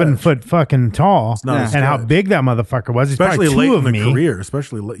a 7 stretch. foot fucking tall, not a and how stretch. big that motherfucker was, he's especially probably late two in of the me. career,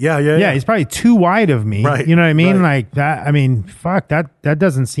 especially yeah, Yeah, he's probably too wide of me. Right, You know what I mean? right. Like that. I mean, fuck that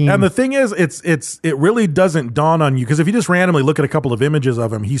doesn't seem. And the thing is, it really doesn't dawn on you, because if you just randomly look at a couple of images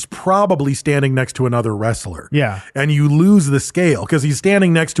of him, he's probably standing next to another wrestler. Yeah. And you lose the scale because he's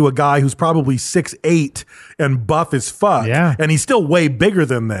standing next to a guy who's probably 6'8" and buff as fuck. Yeah. And he's still way bigger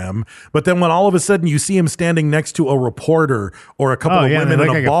than them. But then when all of a sudden you see him standing next to a reporter or a couple Oh, of yeah, women they in look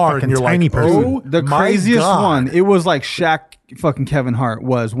a like a bar, fucking and you're tiny like, person. oh, The my craziest God. one, it was like Shaq fucking Kevin Hart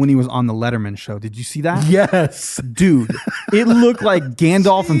was when he was on the Letterman show. Did you see that? Yes. Dude, it looked like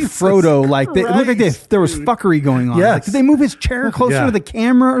Gandalf and Frodo. Like it looked like there was fuckery going on. Yes. Like, did they move his chair closer Yeah. to the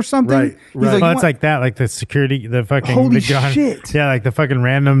camera or something? Right, He's right. like, Well, "You it's want-" like that, like the security, the fucking Holy the guy- shit. Yeah, like the fucking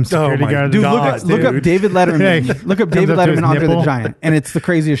random security my guard. Dude, God, look up dude. David Letterman. Yeah. Look up Comes David up to his Letterman, Andre the nipple. Giant, and it's the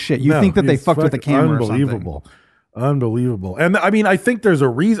craziest shit. You No, think that they he's fucked with the fucking camera or something. Unbelievable. And I mean, I think there's a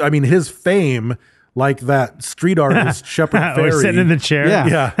reason. I mean, his fame, like that street artist Shepard Fairey. We're sitting in the chair. Yeah.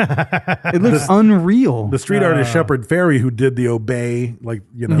 Yeah. It looks unreal. The street artist Shepard Fairey, who did the Obey, like,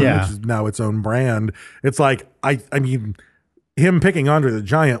 you know, Yeah. which is now its own brand. It's like, I mean, him picking Andre the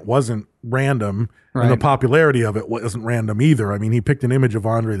Giant wasn't random, and the Right. popularity of it wasn't random either. I mean, he picked an image of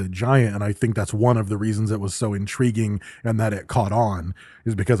Andre the Giant, and I think that's one of the reasons it was so intriguing and that it caught on,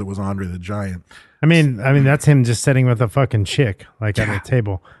 is because it was Andre the Giant. I mean, that's him just sitting with a fucking chick, like at a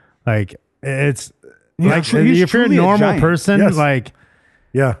table. Like it's like tru- he's if you're a truly a normal giant. person, Yes. like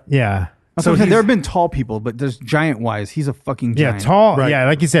Yeah. yeah, So there have been tall people, but there's giant wise. He's a fucking yeah, giant. tall. Right. Yeah,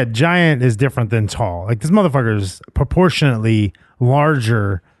 like you said, giant is different than tall. Like this motherfucker is proportionately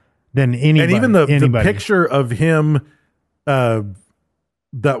larger than anybody. And even the anybody. picture of him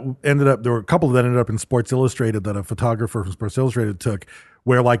that ended up, there were a couple that ended up in Sports Illustrated that a photographer from Sports Illustrated took,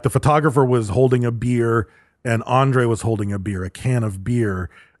 where like the photographer was holding a beer and Andre was holding a beer, a can of beer,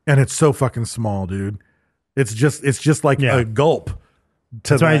 and it's so fucking small, dude. It's just like Yeah. a gulp.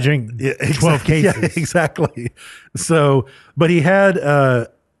 To That's why I that. drink Yeah, 12 Yeah, cases. exactly. So, but he had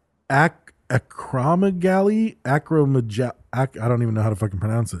acromegaly, I don't even know how to fucking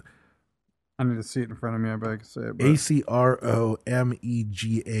pronounce it. I need to see it in front of me. I bet I can say it.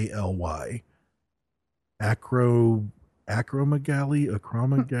 Acromegaly.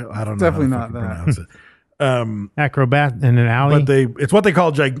 Acromegaly. I don't know. Definitely how to not fucking that. pronounce it. acrobat in an alley. But it's what they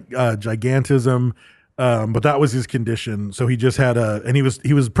call gigantism. But that was his condition. So he just had and he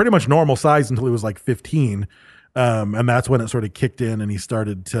was pretty much normal size until he was like 15. And that's when it sort of kicked in and he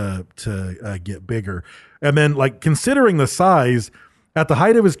started to get bigger. And then, like, considering the size, at the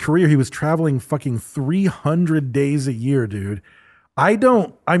height of his career, he was traveling fucking 300 days a year, dude. I'm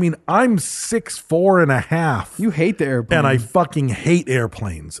 6'4" and a half. You hate the airplane. And I fucking hate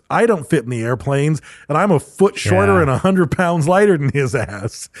airplanes. I don't fit in the airplanes, and I'm a foot shorter Yeah. and 100 pounds lighter than his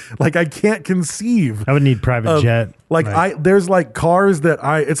ass. Like, I can't conceive. I would need private jet. There's like cars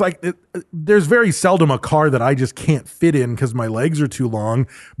that there's very seldom a car that I just can't fit in because my legs are too long.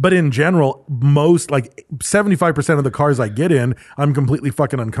 But in general, most, like 75% of the cars I get in, I'm completely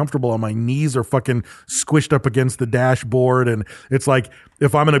fucking uncomfortable, and my knees are fucking squished up against the dashboard. And it's like,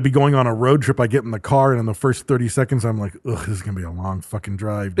 if I'm going to be going on a road trip, I get in the car, and in the first 30 seconds, I'm like, ugh, this is going to be a long fucking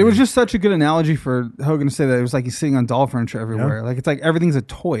drive. It was dude. just such a good analogy for Hogan to say that it was like he's sitting on doll furniture everywhere. Yeah. Like it's like everything's a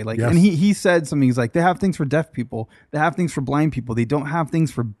toy. Like, Yes. and he said something. He's like, they have things for deaf people. They have things for blind people. They don't have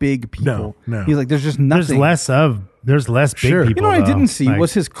things for big people. No. He's like, there's just There's nothing. less of there's less big people. You know what I though. didn't see Like,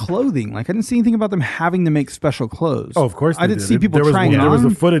 was his clothing. Like I didn't see anything about them having to make special clothes. Oh, of course I they did did. see people there was, trying it There was on.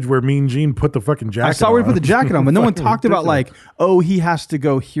 the footage where Mean Gene put the fucking jacket I saw where he put the jacket on, but no one Fucking talked about ridiculous. like, oh, he has to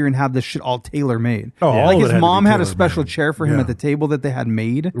go here and have this shit all tailor made. Oh, all like of it his had to be mom had a tailor-made. special chair for him Yeah. at the table that they had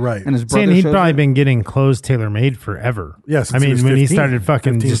made, Right. And his brother saying he'd shows probably it. been getting clothes tailor made forever. Yeah, since I he mean was when he 15, started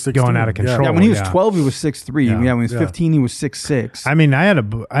fucking 15, just 16, going out of yeah. control. Yeah, when he was 12, he was 6'3". Yeah. Yeah, when he was Yeah. 15, he was 6'6". I mean,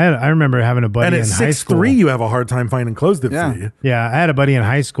 I remember having a buddy And in at high school. 6'3", you have a hard time finding clothes that Yeah. fit you. Yeah, I had a buddy in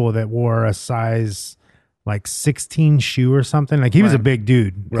high school that wore a size like 16 shoe or something. Like he was a Right. big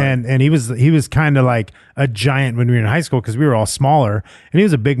dude, Right. and he was kind of like a giant when we were in high school because we were all smaller, and he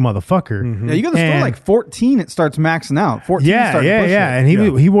was a big motherfucker. Mm-hmm. Yeah, you go to the store And- like 14, it starts maxing out. 14 Yeah, starts yeah, pushing yeah. it. And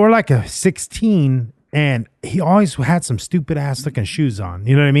Yeah. he wore like a 16, and he always had some stupid ass looking shoes on.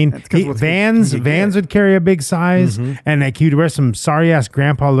 You know what I mean? 'cause what's Vans you get. Vans would carry a big size, and like he'd wear some sorry ass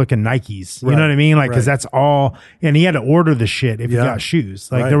grandpa looking Nikes. You Right, know what I mean? Like because right. that's all. And he had to order the shit if Yeah. he got shoes.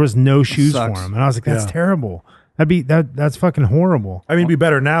 Like Right. there was no shoes for sucks. him, and I was like, that's Yeah. terrible. That's fucking horrible. I mean, it'd be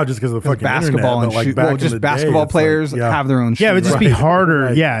better now just because of the fucking basketball internet, and but like shoe. back Well, in just the day, basketball it's like, players yeah. have their own shoes. Yeah, it would just be Right. harder.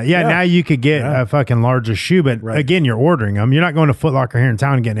 Right. Yeah. Yeah. Now you could get Yeah. a fucking larger shoe, but Right. again, you're ordering them. You're not going to Foot Locker here in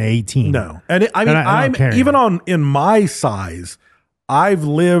town and getting an 18. No, and I mean, I don't care. even on in my size, I've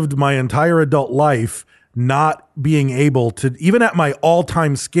lived my entire adult life not being able to, even at my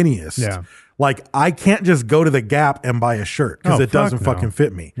all-time skinniest. Yeah. Like I can't just go to the Gap and buy a shirt because Oh, it doesn't fuck no. fucking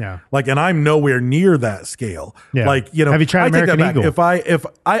fit me. Yeah. Like, and I'm nowhere near that scale. Yeah. Like, you know, Have you tried I take that American back. Eagle? If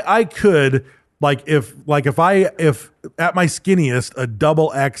I could, if at my skinniest a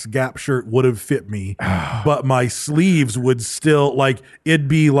double X Gap shirt would have fit me, but my sleeves would still like it'd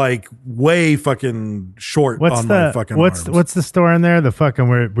be like way fucking short on my fucking arms. what's the store in there? The fucking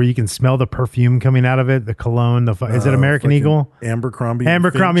where you can smell the perfume coming out of it, the cologne. Is it American Fucking Eagle? Abercrombie,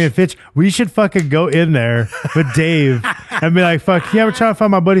 Abercrombie and Fitch. We should fucking go in there with Dave and be like, "Fuck, you ever try to find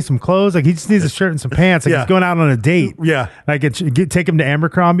my buddy some clothes? Like he just needs a shirt and some pants. Like Yeah. he's going out on a date. Yeah. like take him to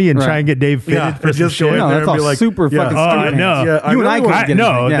Abercrombie and try Right. and get Dave fitted Yeah, for and some just go shit. in No, there that's and be all like, super yeah. fucking Oh, skinny I pants. know. Yeah, You and I really could want- get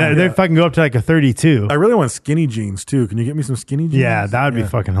No, it. Yeah. they fucking go up to like a 32. I really want skinny jeans too. Can you get me some skinny jeans? Yeah, that would be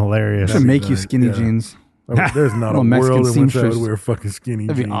fucking hilarious. Should make you Right, skinny yeah. jeans. There's not a Little Mexican world in which I seamstress. would wear fucking skinny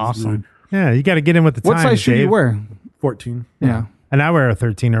That'd be jeans. awesome. Dude. Yeah, you got to get in with the What times, size shoe do you Dave. wear? 14. Yeah. And I wear a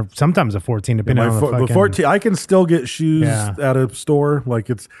 13 or sometimes a 14, depending on the fucking. The 14, I can still get shoes Yeah. at a store. Like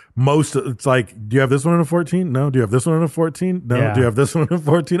it's like, do you have this one in a 14? No. Do you have this one in a 14? No. Yeah. Do you have this one in a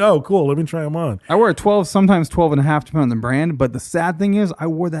 14? Oh, cool. Let me try them on. I wear a 12, sometimes 12 and a half, depending on the brand. But the sad thing is, I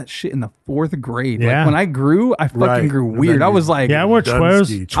wore that shit in the 4th grade. Yeah. Like when I grew, I fucking Right. grew And weird. then I you- was like, Yeah, I wore 12s.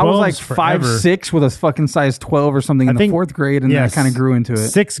 Dunsky. I was like 12s forever. 5'6" with a fucking size 12 or something in the 4th grade, and then I yes. kind of grew into it.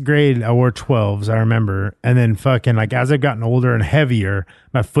 6th grade, I wore 12s, I remember. And then fucking, like, as I've gotten older and heavier,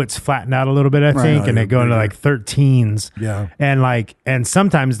 my foot's flattened out a little bit, I think, Oh, and you're they go into bigger. like 13s. Yeah. And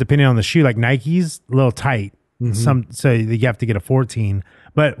sometimes, depending on the shoe, like Nike's, a little tight. Mm-hmm. So you have to get a 14.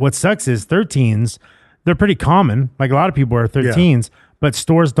 But what sucks is 13s, they're pretty common. Like, a lot of people wear 13s, but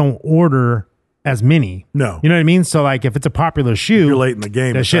stores don't order as many. No. You know what I mean? So, like, if it's a popular shoe, You're late in the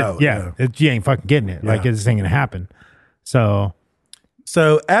game. that it's shit, out. yeah, you ain't fucking getting it. Like, Yeah. this ain't gonna happen. So,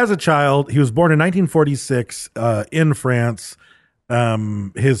 as a child, he was born in 1946 in France.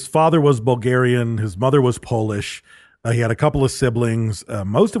 His father was Bulgarian. His mother was Polish. He had a couple of siblings,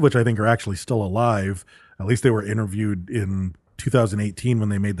 most of which I think are actually still alive. At least they were interviewed in 2018 when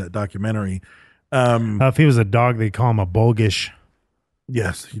they made that documentary. if he was a dog, they'd call him a Bulgish.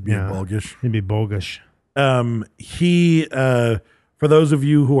 Yes, he'd be a Bulgish. He'd be Bulgish. He, for those of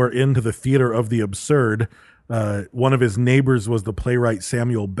you who are into the theater of the absurd, one of his neighbors was the playwright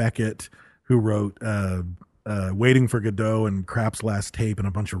Samuel Beckett, who wrote Waiting for Godot and Krapp's Last Tape and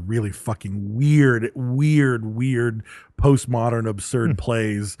a bunch of really fucking weird postmodern absurd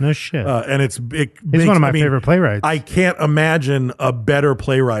plays. No shit. And He's one of my favorite playwrights. I can't imagine a better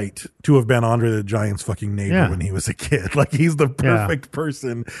playwright to have been Andre the Giant's fucking neighbor Yeah. when he was a kid. Like, he's the perfect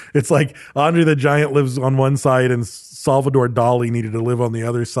person. It's like Andre the Giant lives on one side and Salvador Dali needed to live on the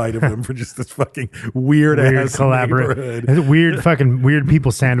other side of him for just this fucking weird ass neighborhood. Weird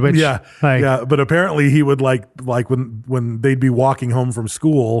people sandwich. Yeah, Like, yeah. But apparently he would like when they'd be walking home from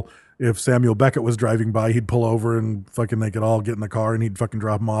school. If Samuel Beckett was driving by, he'd pull over and fucking they could all get in the car and he'd fucking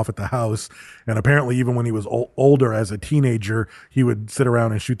drop him off at the house. And apparently, even when he was older as a teenager, he would sit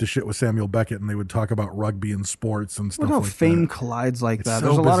around and shoot the shit with Samuel Beckett, and they would talk about rugby and sports and stuff What how like fame that. collides like that? so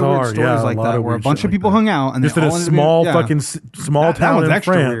There's a lot of bizarre. weird stories Yeah, a like lot that of where a weird bunch shit of like people that. hung out and just they in a all ended up small being- yeah. fucking small That town one's in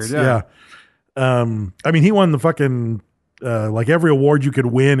extra France. weird, yeah. I mean, he won the fucking like every award you could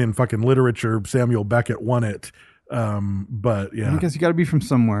win in fucking literature. Samuel Beckett won it. But yeah, I guess you got to be from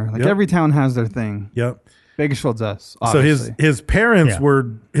somewhere. Like Yep. every town has their thing. yep. Bakersfield's us. So Obviously. his parents Yeah.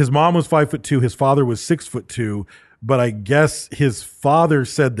 were, his mom was 5'2", his father was 6'2", but I guess his father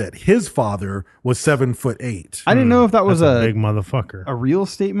said that his father was 7'8". I didn't know if that was That's a big motherfucker. a real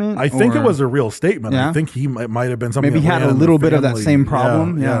statement. I think it or- was a real statement. Yeah. I think he might have been something. Maybe he that had ran a in little the bit of that family. same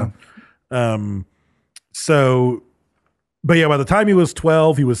problem. Yeah. So, but yeah, by the time he was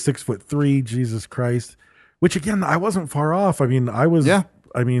 12, he was 6'3". Jesus Christ. Which again, I wasn't far off. I mean, I was. Yeah.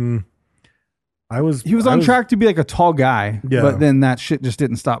 I mean, He was on track to be like a tall guy, Yeah. but then that shit just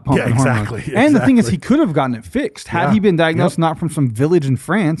didn't stop pumping Yeah, exactly, hormones. And the thing is, exactly. he could have gotten it fixed had Yeah. he been diagnosed Yep. not from some village in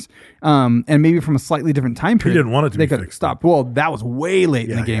France, and maybe from a slightly different time period. didn't want it to they be could fixed, stop. Well, that was way late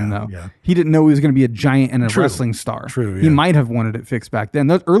in Yeah, the game, yeah, though. yeah. He didn't know he was going to be a giant and a True. wrestling star. True, He yeah. might have wanted it fixed back then.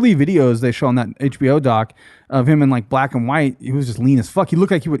 Those early videos they show on that HBO doc of him in like black and white, he was just lean as fuck. He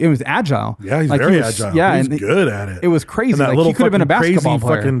looked like he would. It was agile. Yeah, he's like, very he was, agile. Yeah, he's and good at it. It was crazy. And that Like, little he could have been a fucking basketball crazy,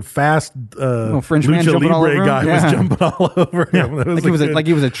 player. fucking fast French man lucha jumping all libre over him? guy Yeah. was jumping all over him. That Like he was like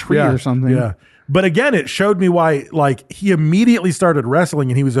he was a tree or something. Yeah. But again, it showed me why, like, he immediately started wrestling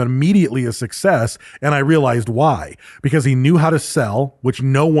and he was immediately a success. And I realized why. Because he knew how to sell, which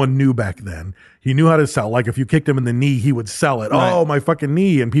no one knew back then. He knew how to sell. Like, if you kicked him in the knee, he would sell it. Right. Oh, my fucking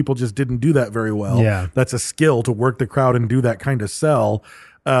knee. And people just didn't do that very well. Yeah. That's a skill to work the crowd and do that kind of sell.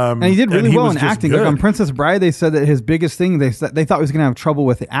 And he did really well was in just acting. Like good. on Princess Bride, they said that his biggest thing they thought he was going to have trouble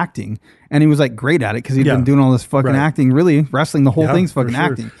with the acting, and he was like great at it because he'd Yeah. been doing all this fucking Right. acting. Really, wrestling the whole Yeah, thing's for fucking sure.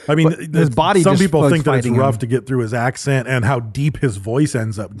 acting. I mean, But his body. Some just people was think that it's fighting rough him. to get through his accent and how deep his voice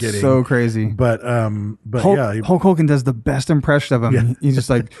ends up getting. So crazy. But Hulk, yeah, Hulk Hogan does the best impression of him. Yeah. He's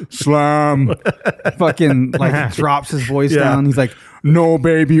just like slam, fucking like drops his voice Yeah. down. He's like, no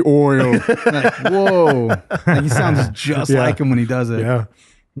baby oil. Like, whoa, like, he sounds just Yeah. like him when he does it. yeah.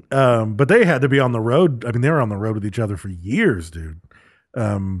 But they had to be on the road. I mean, they were on the road with each other for years, dude.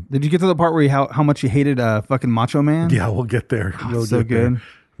 Did you get to the part where how much you hated fucking Macho Man? Yeah, we'll get there. We'll so get there.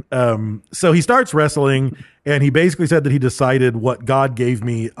 good. So he starts wrestling, and he basically said that he decided what God gave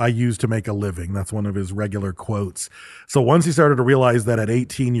me, I use to make a living. That's one of his regular quotes. So once he started to realize that at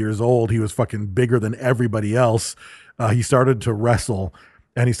 18 years old, he was fucking bigger than everybody else, he started to wrestle,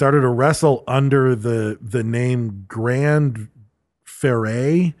 and he started to wrestle under the name Grand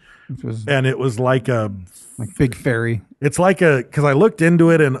Ferret, Which was and it was like Big Fairy. it's like because I looked into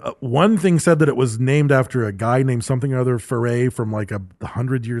it, and one thing said that it was named after a guy named something or other Ferret from like the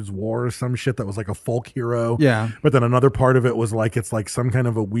 100 Years War or some shit that was like a folk hero. Yeah. But then another part of it was like it's like some kind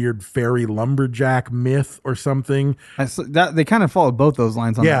of a weird fairy lumberjack myth or something. They kind of followed both those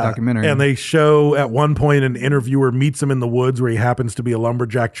lines on that documentary. And they show at one point an interviewer meets him in the woods where he happens to be a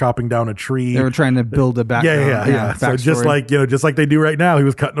lumberjack chopping down a tree. They were trying to build a background. Yeah. So just backstory. just like they do right now, he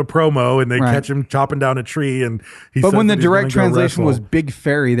was cutting a promo and they Right. catch him chopping down a tree, and he. But says when the that he's gonna direct go translation was wrestle. Big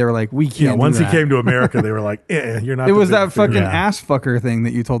Fairy, they were like, we can't. Yeah, once do he that. came to America, they were like, "You're not." It the was big that fucking fan." ass fucker thing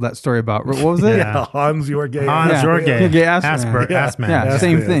that you told that story about. What was it? Yeah, Hans, you are gay. Hans, Yeah. you're gay. Yeah, gay ass Ass man. bur- Yeah. ass man. Yeah, Ass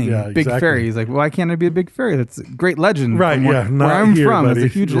same man. thing. Yeah, Big exactly. Fairy. He's like, why can't I be a big fairy? That's a great legend. Right, from yeah, not where I'm here, from. buddy.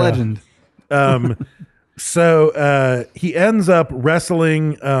 It's a huge Yeah. legend. So he ends up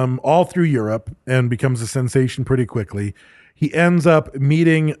wrestling all through Europe and becomes a sensation pretty quickly. He ends up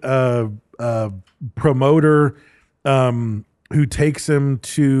meeting a promoter who takes him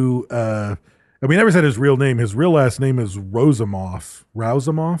to. We never said his real name. His real last name is Rousimov.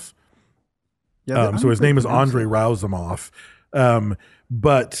 So his name is Andre Rousimov.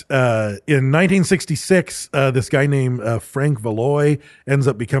 But in 1966, this guy named Frank Valois ends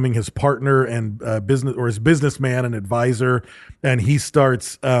up becoming his partner and his businessman and advisor, and he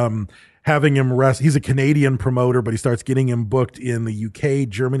starts having him wrestle. He's a Canadian promoter, but he starts getting him booked in the UK,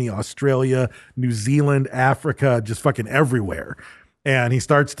 Germany, Australia, New Zealand, Africa, just fucking everywhere. And he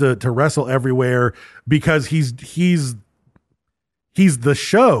starts to wrestle everywhere because he's the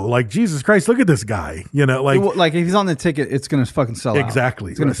show. Like, Jesus Christ, look at this guy. Like if he's on the ticket, it's gonna fucking sell out.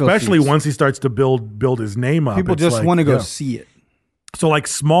 Exactly. It's gonna fill Especially seats. once he starts to build his name up. people It's just like, want to go yeah. see it. So like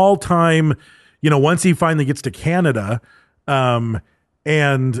small time, once he finally gets to Canada,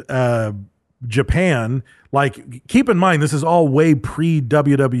 and Japan, like, keep in mind, this is all way pre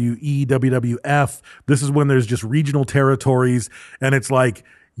WWE, WWF. This is when there's just regional territories. And it's like,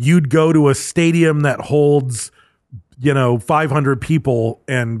 you'd go to a stadium that holds, 500 people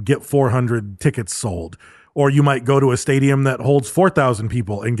and get 400 tickets sold. Or you might go to a stadium that holds 4,000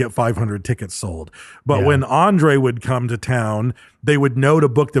 people and get 500 tickets sold. But when Andre would come to town, they would know to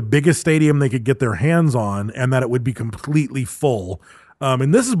book the biggest stadium they could get their hands on and that it would be completely full.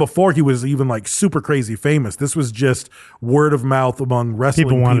 And this is before he was even like super crazy famous. This was just word of mouth among wrestling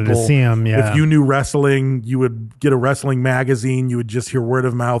people. People wanted to see him, yeah. If you knew wrestling, you would get a wrestling magazine. You would just hear word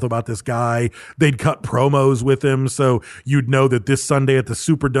of mouth about this guy. They'd cut promos with him. So you'd know that this Sunday at the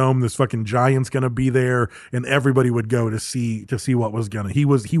Superdome, this fucking Giant's going to be there, and everybody would go to see what was going to. He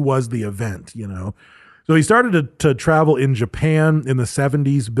was the event, you know. So he started to travel in Japan in the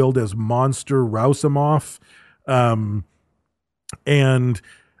 70s, billed as Monster Rousimov. And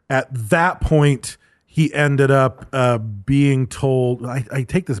at that point, he ended up being told, I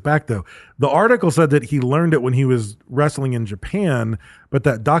take this back though. The article said that he learned it when he was wrestling in Japan, but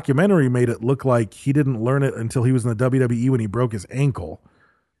that documentary made it look like he didn't learn it until he was in the WWE when he broke his ankle.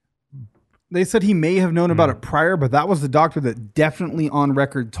 They said he may have known about it prior, but that was the doctor that definitely on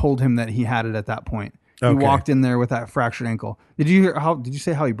record told him that he had it at that point. He walked in there with that fractured ankle. Did you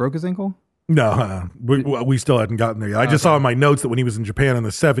say how he broke his ankle? No, we still hadn't gotten there yet. I just saw in my notes that when he was in Japan in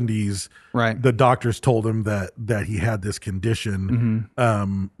the 70s, right, the doctors told him that he had this condition.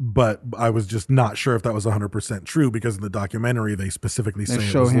 But I was just not sure if that was 100% true because in the documentary they specifically say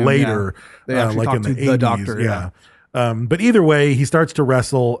it was later, like in the 80s. Doctor, but either way, he starts to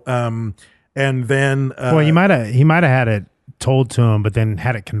wrestle, and then he might have had it told to him, but then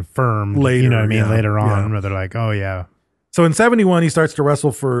had it confirmed later. You know what I mean? Later on, where they're like, "Oh yeah." So in 71, he starts to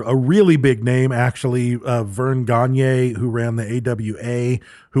wrestle for a really big name, actually, Vern Gagne, who ran the AWA,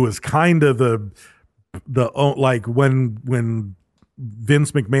 who was kind of the like when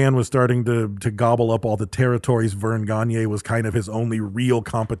Vince McMahon was starting to gobble up all the territories, Vern Gagne was kind of his only real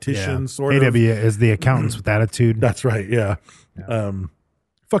competition, sort of. AWA is the accountants with attitude. That's right, yeah.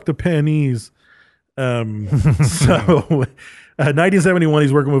 Fuck the pennies. So 1971,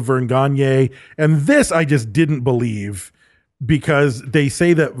 he's working with Vern Gagne, and this I just didn't believe. Because they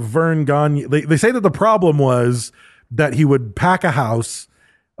say that Vern Gagne, they say that the problem was that he would pack a house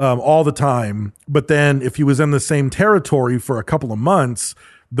all the time, but then if he was in the same territory for a couple of months,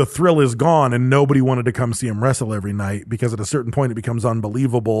 the thrill is gone and nobody wanted to come see him wrestle every night because at a certain point it becomes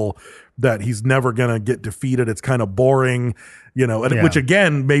unbelievable that he's never going to get defeated. It's kind of boring, you know, which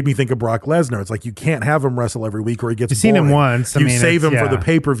again made me think of Brock Lesnar. It's like you can't have him wrestle every week or he gets boring. You've seen him once. You save him for the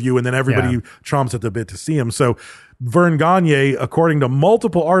pay-per-view and then everybody chomps at the bit to see him. So Vern Gagne, according to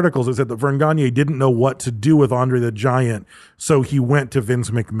multiple articles, it said that Vern Gagne didn't know what to do with Andre the Giant, so he went to Vince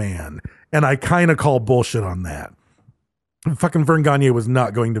McMahon. And I kind of call bullshit on that. Fucking Vern Gagne was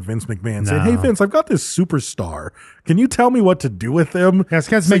not going to Vince McMahon saying, "Hey Vince, I've got this superstar. Can you tell me what to do with him?" Yeah, this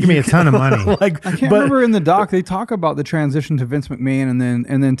guy's making me a ton of money. I can't remember in the doc they talk about the transition to Vince McMahon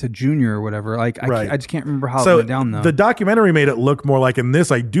and then to Junior or whatever. I just can't remember how it went down though. The documentary made it look more like, in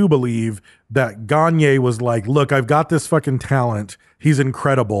this I do believe that Gagne was like, "Look, I've got this fucking talent. He's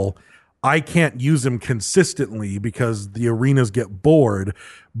incredible. I can't use him consistently because the arenas get bored,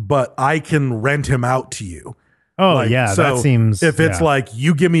 but I can rent him out to you." Oh, so that seems... If it's like,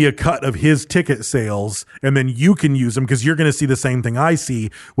 you give me a cut of his ticket sales, and then you can use him, because you're going to see the same thing I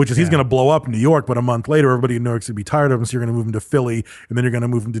see, which is he's going to blow up in New York, but a month later, everybody in New York's going to be tired of him, so you're going to move him to Philly, and then you're going to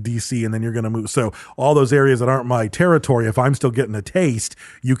move him to D.C., and then you're going to move... So all those areas that aren't my territory, if I'm still getting a taste,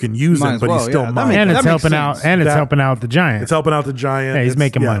 you can use him, but he's still mine. And it's helping out, helping out the Giant. It's helping out the Giant. Yeah, he's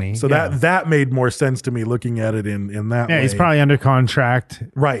making money. So that made more sense to me looking at it in that way. Yeah, he's probably under contract.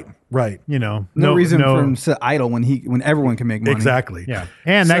 Right. You know, no reason for him to sit idle when everyone can make money. Exactly. Yeah.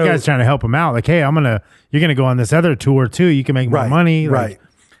 And that guy's trying to help him out. Like, hey, you're going to go on this other tour too. You can make more money. Right.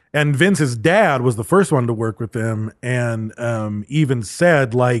 And Vince's dad was the first one to work with him and even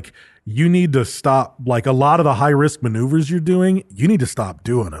said, like, you need to stop, like, a lot of the high risk maneuvers you're doing, you need to stop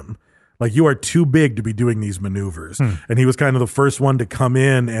doing them. Like, you are too big to be doing these maneuvers. And he was kind of the first one to come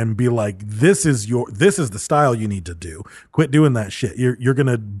in and be like, this is the style you need to do. Quit doing that shit. You're going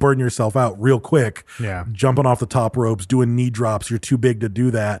to burn yourself out real quick. Yeah. Jumping off the top ropes, doing knee drops. You're too big to do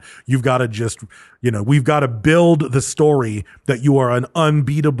that. You've got to just, we've got to build the story that you are an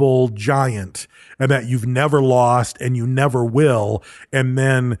unbeatable giant and that you've never lost and you never will. And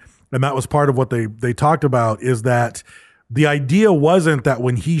that was part of what they talked about, is that the idea wasn't that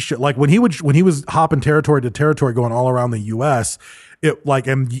when he was hopping territory to territory going all around the US,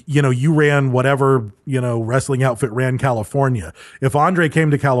 you ran whatever, wrestling outfit ran California. If Andre came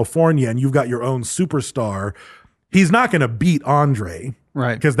to California and you've got your own superstar, he's not going to beat Andre.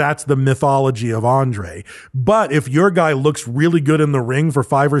 Right. Because that's the mythology of Andre. But if your guy looks really good in the ring for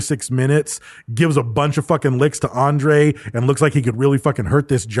 5 or 6 minutes, gives a bunch of fucking licks to Andre and looks like he could really fucking hurt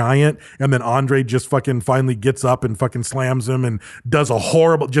this giant, and then Andre just fucking finally gets up and fucking slams him and does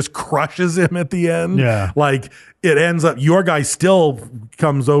just crushes him at the end. Yeah. Like, it ends up, your guy still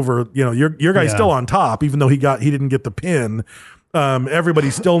comes over, your guy's still on top, even though he didn't get the pin. Everybody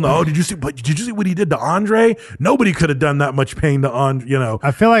still know. Oh, did you see what he did to Andre? Nobody could have done that much pain to Andre. You know,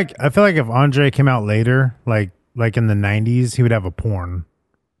 I feel like if Andre came out later, like in the 90s, he would have a porn.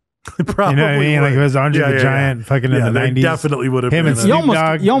 Probably, you know what I mean? would. Like it was Andre the Giant, fucking in the there 90s. definitely would have him been. and Snoop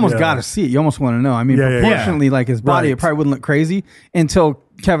Dogg. You almost got to see it. You almost want to know. I mean, proportionally, like his body, it probably wouldn't look crazy until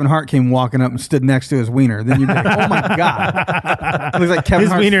Kevin Hart came walking up and stood next to his wiener. Then you'd be like, oh my God. It looks like Kevin His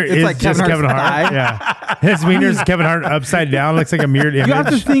Hart's, wiener it's is like just Kevin Hart. thigh. Yeah. His wiener's Kevin Hart upside down. Looks like a mirrored image. You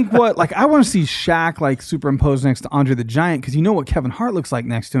have to think like I want to see Shaq like superimposed next to Andre the Giant because you know what Kevin Hart looks like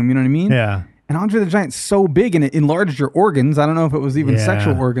next to him. You know what I mean? Yeah. And Andre the Giant's so big and it enlarged your organs. I don't know if it was even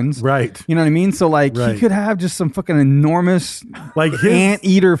sexual organs. Right. You know what I mean? So like he could have just some fucking enormous like his,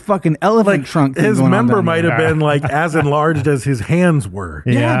 anteater fucking elephant trunk. His member might have been like as enlarged as his hands were.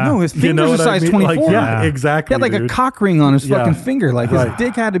 Yeah, no, his fingers are size 24. Like, yeah, exactly. He had like dude. a cock ring on his fucking finger. Like his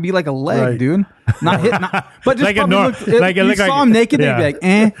dick had to be like a leg, dude. Not hit, but just like probably looked like you saw him naked, they'd be like,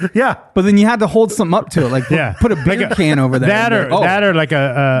 yeah. But then you had to hold something up to it, like put a beer can over there. That or like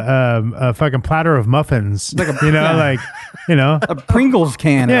a fucking platter of muffins. Like a Pringles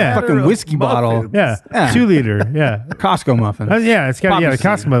can, a fucking whiskey bottle. Yeah. 2 liter. Yeah. Costco muffins. It's got the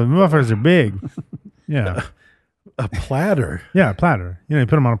Costco muffins are big. Yeah. A platter. Yeah, a platter. You know, you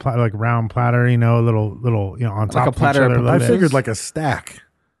put them on a platter, like a round platter, you know, a little, you know, on top a platter of each other. I figured like a stack.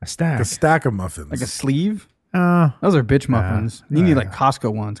 A stack. Like a stack of muffins. Like a sleeve? Those are bitch muffins. You need like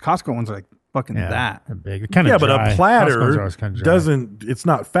Costco ones. Costco ones are like fucking that. They're big. They're kind of but a platter dry. doesn't, it's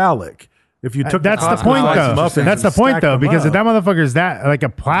not phallic. If you took that's the Costco point size though. muffins That's the and point stacked though, them because if up. that motherfucker's that like a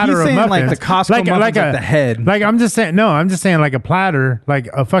platter He's of saying muffins, like the Costco muffins at the head. Like I'm just saying, no, I'm just saying like a platter, like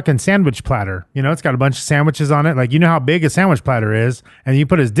a fucking sandwich platter. You know, it's got a bunch of sandwiches on it. Like you know how big a sandwich platter is, and you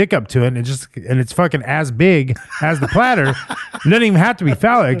put his dick up to it, and it's fucking as big as the platter. It doesn't even have to be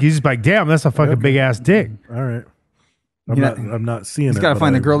phallic. He's just like, damn, that's a fucking big ass dick. All right. I'm not seeing it. He's got to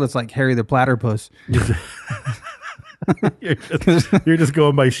find the girl that's like Harry the Platypus. You're just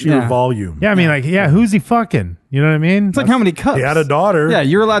going by sheer volume. Yeah, I mean, like, who's he fucking? You know what I mean? It's like how many cups? He had a daughter. Yeah,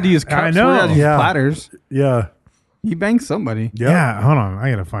 you're allowed to use cups. I know. We're allowed to use Yeah. platters. Yeah. He banged somebody. Yeah, hold on. I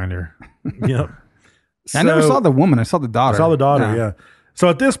got to find her. Yep. I never saw the woman. I saw the daughter. I saw the daughter, yeah. So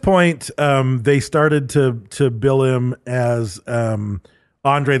at this point, they started to bill him as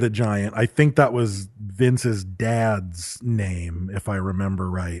Andre the Giant. I think that was Vince's dad's name, if I remember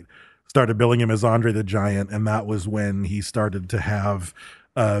right. Started billing him as Andre the Giant, and that was when he started to have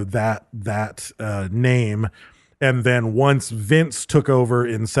that name. And then once Vince took over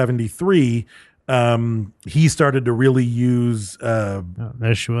in '73, he started to really use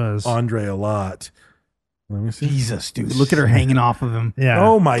there she was, Andre a lot. Let me see. Jesus, dude, look at her hanging off of him. Yeah.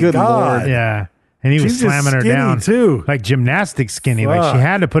 Oh my Good God. Lord. Yeah. And he was She's just slamming her skinny, down too. like gymnastic skinny. Like Fuck. she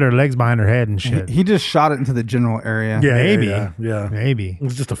had to put her legs behind her head and shit. He just shot it into the general area. Yeah, Maybe. yeah. Maybe. It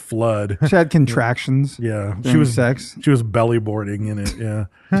was just a flood. She had contractions. Yeah, During she was sex. She was belly boarding in it. Yeah.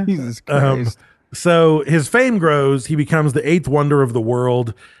 Jesus Christ. So his fame grows. He becomes the 8th wonder of the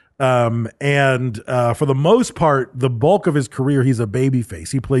world. And for the most part, the bulk of his career, he's a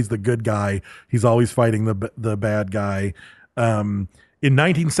babyface. He plays the good guy. He's always fighting the bad guy. In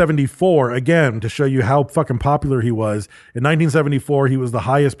 1974, again, to show you how fucking popular he was, in 1974, he was the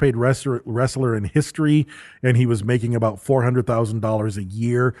highest paid wrestler in history, and he was making about $400,000 a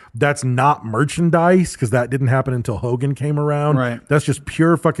year. That's not merchandise, because that didn't happen until Hogan came around. Right. That's just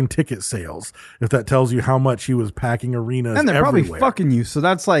pure fucking ticket sales, if that tells you how much he was packing arenas And they're everywhere. probably fucking you, so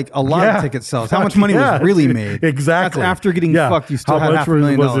that's like a lot Yeah. of ticket sales. How much money was really made? Exactly. That's after getting fucked, you still how had much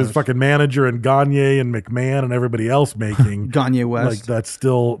 $500,000. was his fucking manager and Gagne and McMahon and everybody else making? Gagne West. Like that's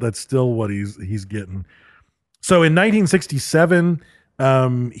still what he's getting. So in 1967,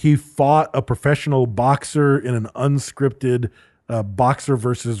 he fought a professional boxer in an unscripted boxer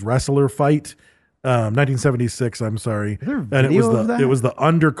versus wrestler fight. 1976, I'm sorry. And it was of that? it was the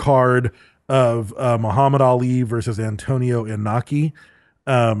undercard of Muhammad Ali versus Antonio Inoki.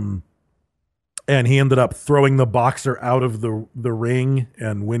 And he ended up throwing the boxer out of the ring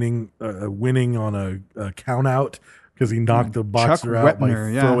and winning on a count out because he knocked the boxer out by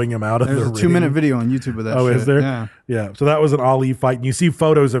throwing him out of the ring. There's a 2-minute video on YouTube of that shit. Is there? Yeah. Yeah. So that was an Ali fight. And you see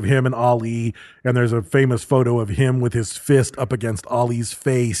photos of him and Ali, and there's a famous photo of him with his fist up against Ali's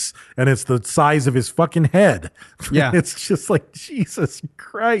face, and it's the size of his fucking head. Yeah. It's just like, Jesus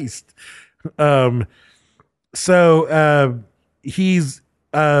Christ. So he's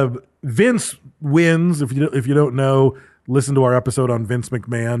Vince wins. If you don't know, listen to our episode on Vince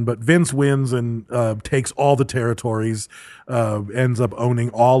McMahon. But Vince wins and takes all the territories, ends up owning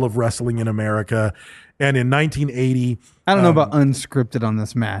all of wrestling in America. And in 1980, I don't know about unscripted on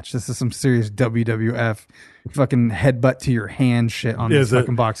this match. This is some serious WWF fucking headbutt to your hand shit on this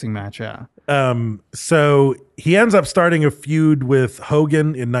fucking boxing match. Yeah. So he ends up starting a feud with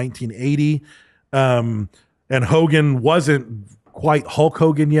Hogan in 1980. And Hogan wasn't quite Hulk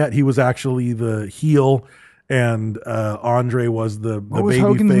Hogan yet. He was actually the heel, and Andre was the What was baby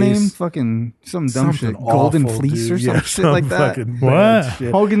Hogan's face. name? Fucking some dumb shit. Golden awful, Fleece dude. or some Yeah, shit like that. fucking bad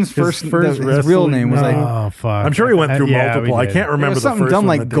shit. Hogan's His his real wrestling- name was like Oh fuck! I'm sure he went through Yeah, multiple. we I did. can't it remember was the something first dumb one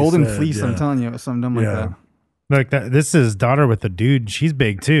like that they Golden said. Fleece. I'm Yeah. telling you, it was something dumb like Yeah. that. Like that. This is daughter with the dude. She's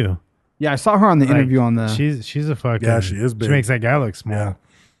big too. Yeah, I saw her on the Like, interview on the. She's a fucking. Yeah, she is big. She makes that guy look small.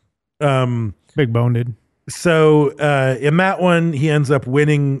 Yeah. Big boned. So in that one, he ends up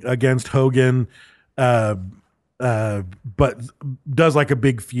winning against Hogan, but does like a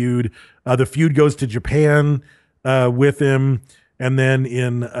big feud. The feud goes to Japan with him, and then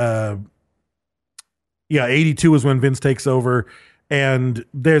in 82 is when Vince takes over. And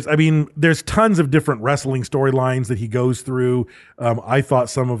there's tons of different wrestling storylines that he goes through. I thought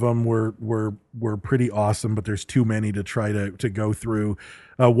some of them were pretty awesome, but there's too many to try to go through.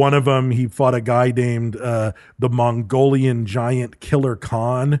 One of them, he fought a guy named the Mongolian Giant Killer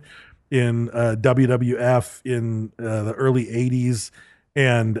Khan in WWF in the early 80s.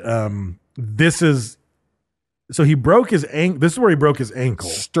 And so he broke his ankle. This is where he broke his ankle.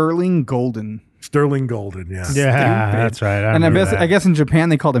 Sterling Golden. Sterling Golden, yeah. Yeah, that's right. And I guess in Japan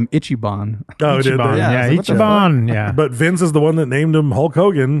they called him Ichiban. Oh, did Ichiban. they? Yeah, so what the Ichiban. Yeah. But Vince is the one that named him Hulk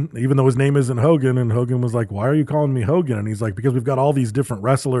Hogan, even though his name isn't Hogan. And Hogan was like, "Why are you calling me Hogan?" And he's like, "Because we've got all these different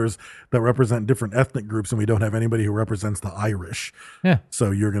wrestlers that represent different ethnic groups, and we don't have anybody who represents the Irish. Yeah. So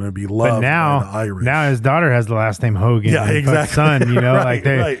you're going to be But loved by the now Irish." his daughter has the last name Hogan. Yeah, and exactly. Son, you know, Right, like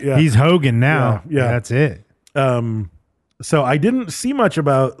right, yeah. he's Hogan now. Yeah, yeah. That's it. So I didn't see much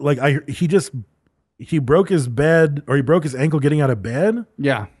about he broke his bed, or he broke his ankle getting out of bed.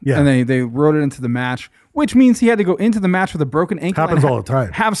 Yeah. Yeah. And they wrote it into the match, which means he had to go into the match with a broken ankle. Happens and all the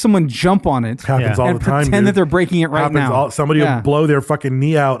time. Have someone jump on it. Happens all and the time. pretend dude. that they're breaking it right Happens now. Somebody Yeah. will blow their fucking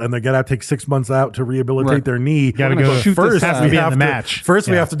knee out, and they're gonna have to take 6 months out to rehabilitate Right. their knee. Gotta We're go gonna shoot first. this Has out. to be have in the to- match. First,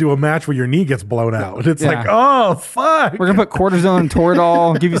 we Yeah. have to do a match where your knee gets blown out. It's Yeah. like, oh fuck. We're gonna put cortisone,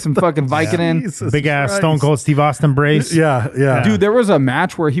 Toradol, give you some fucking Vicodin. Jesus Big ass Christ. Stone Cold Steve Austin brace. Yeah, yeah. Dude, there was a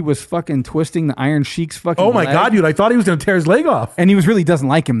match where he was fucking twisting the Iron Sheik's fucking Oh my leg, god, dude! I thought he was gonna tear his leg off. and he really doesn't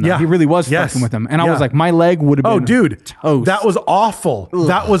like him though. Yeah. He really was Yes. fucking with him. And I Yeah. was like, my leg would have been Oh, dude, toast. that was awful.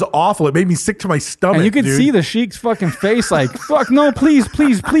 That was awful. It made me sick to my stomach. and you could dude. see the Sheik's fucking face like, fuck no, please,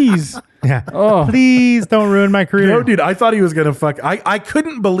 please, please. Yeah. Oh. Please don't ruin my career. No, dude, I thought he was gonna fuck. I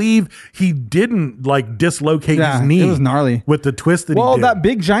couldn't believe he didn't like dislocate Yeah, his knee. it was gnarly. with the twist that Well, he did. that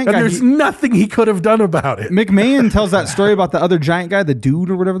big giant and guy, there's he- nothing he could have done about it. McMahon tells that story about the other giant guy, the dude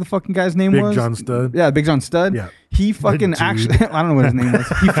or whatever the fucking guy's name Big was. John Studd. Yeah, Big John Studd. Yeah. He fucking dude. actually, I don't know what his name was.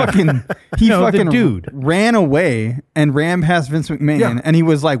 He No, the fucking dude. ran away and ran past Vince McMahon. Yeah. And he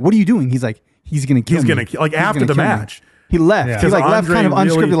was like, what are you doing? He's like, he's going to kill He's me. gonna kill- like, after gonna the kill me. match. He left. Yeah. He like 'Cause left kind of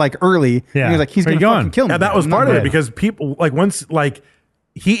Andre unscripted, really- like early. Yeah. And he was like, he's Where going you to going? fucking kill me. Yeah, that was I'm not part of it good. because people like once like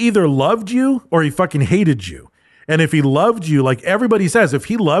he either loved you or he fucking hated you. And if he loved you, like everybody says, if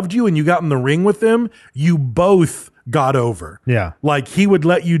he loved you and you got in the ring with him, you both got over. Yeah. Like he would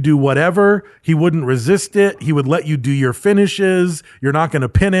let you do whatever. He wouldn't resist it. He would let you do your finishes. You're not going to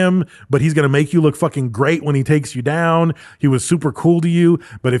pin him, but he's going to make you look fucking great when he takes you down. He was super cool to you.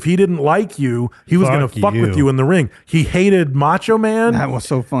 But if he didn't like you, he was going to fuck with you in the ring. He hated Macho Man. That was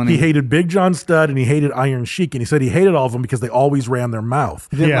so funny. He hated Big John Studd and he hated Iron Sheik. And he said he hated all of them because they always ran their mouth.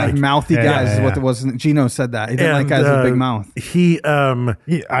 He didn't Yeah. like mouthy Yeah, guys yeah, is what yeah. it was. Gino said that. He didn't like guys with a big mouth. He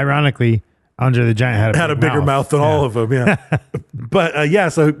Ironically, Andre the Giant had a bigger mouth than all of them. Yeah. But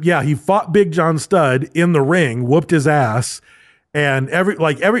he fought Big John Studd in the ring, whooped his ass. And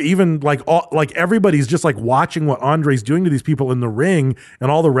everybody's just like watching what Andre's doing to these people in the ring. And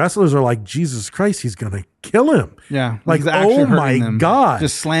all the wrestlers are like, Jesus Christ, he's going to kill him. Yeah. Like, he's actually oh hurting my them. God.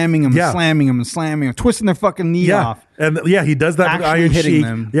 Just slamming them, Yeah. slamming them, and slamming them, twisting their fucking knee Yeah. off. And yeah, he does that with Actually Iron hitting Sheik.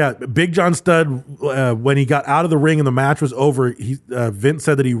 them. Yeah, Big John Studd, when he got out of the ring and the match was over, Vince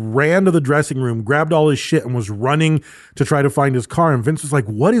said that he ran to the dressing room, grabbed all his shit, and was running to try to find his car. And Vince was like,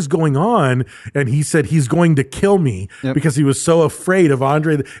 "What is going on?" And he said, "He's going to kill me," because he was so afraid of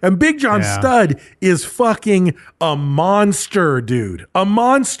Andre. And Big John Studd is fucking a monster, dude. A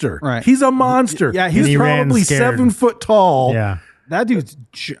monster. Right. He's a monster. Yeah, he's he ran probably scared. 7 foot tall. Yeah. That dude's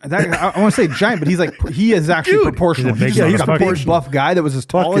I want to say giant, but he is actually proportional. he's a big He's just like a motherfucker. big buff guy that was as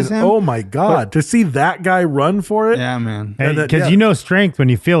tall as him. Oh my God. To see that guy run for it. Yeah, man. Because you know strength when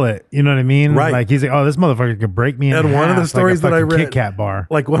you feel it. You know what I mean? Right. Like he's like, oh, this motherfucker could break me in And one of the half stories like a that I fucking read, Kit Kat bar.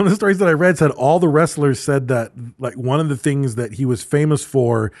 like one of the stories that I read said all the wrestlers said that like one of the things that he was famous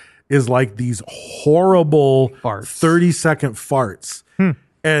for is like these horrible Farts. 30-second farts.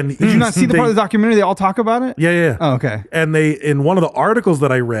 And Did you not see the part of the documentary they all talk about it? Yeah. Oh, okay. And they, in one of the articles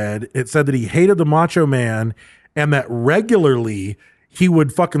that I read, it said that he hated the Macho Man and that regularly he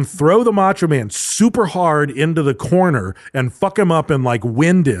would fucking throw the Macho Man super hard into the corner and fuck him up and like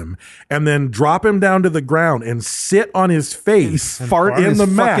wind him and then drop him down to the ground and sit on his face And fart in in his the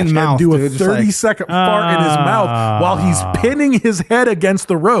match fucking and mouth, do a dude, just like- 30-second fart in his mouth while he's pinning his head against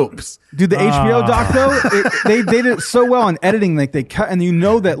the ropes. Dude, the HBO doc though, they did it so well in editing. Like they cut, and you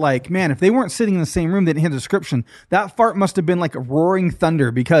know that like, man, if they weren't sitting in the same room, they didn't have a description. That fart must have been like a roaring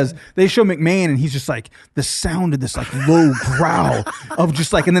thunder because they show McMahon and he's just like the sound of this like low growl of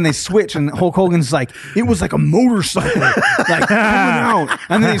just like, and then they switch and Hulk Hogan's like, it was like a motorcycle like coming out,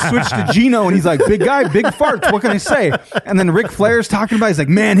 and then they switch to Gino and he's like, big guy, big farts. What can I say? And then Ric Flair's talking about, it. He's like,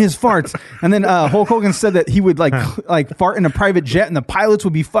 man, his farts. And then Hulk Hogan said that he would like fart in a private jet, and the pilots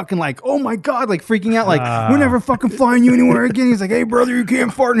would be fucking like, oh my God, like freaking out, like we're never fucking flying you anywhere again. He's like, hey brother, you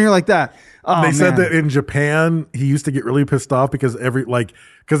can't fart in here like that. Oh, They said man. that in Japan, he used to get really pissed off because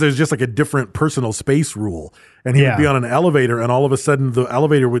because there's just like a different personal space rule, and he would be on an elevator, and all of a sudden the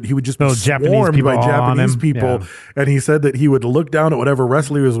elevator he would just be Those Japanese swarmed people by all on Japanese him. people, Yeah. and he said that he would look down at whatever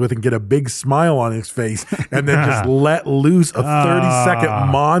wrestler he was with and get a big smile on his face, and then just let loose a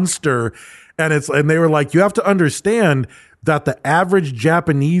 30-second monster, and they were like, you have to understand that the average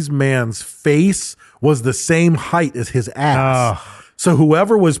Japanese man's face was the same height as his ass. So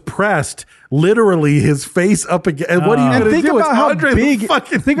whoever was pressed, literally his face up again. And what are you And going to think do? It's about how Andre the big.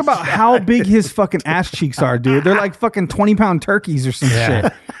 fucking Think about how big his fucking ass cheeks are, dude. They're like fucking 20-pound turkeys or some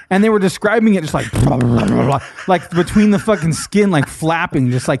shit. And they were describing it just like, blah, blah, blah, blah, like between the fucking skin, like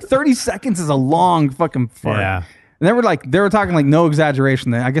flapping. Just like 30 seconds is a long fucking fart. Yeah. And they were talking like no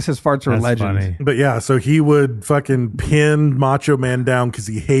exaggeration. I guess his farts are a legend. Funny. But yeah, so he would fucking pin Macho Man down because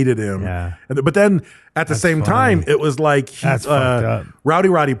he hated him. Yeah. But then at the same time, it was like That's fucked up.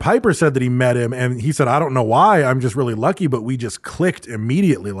 Roddy Piper said that he met him, and he said, I don't know why, I'm just really lucky, but we just clicked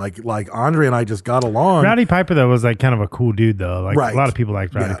immediately. Like Andre and I just got along. Rowdy Piper though was like kind of a cool dude though. Like Right. a lot of people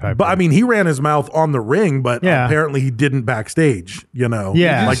liked Rowdy Yeah. Piper. But I mean, he ran his mouth on the ring, but apparently he didn't backstage, you know?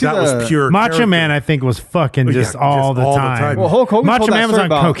 Yeah. Like Did you that see was the pure Macho character. Man, I think, was fucking just all the time. Well, Hulk Hogan Macho told that Man was story on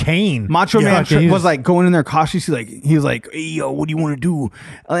about cocaine. Macho Yeah. Man Fucking, he was like going in there cautious. He was like, hey, yo, what do you want to do?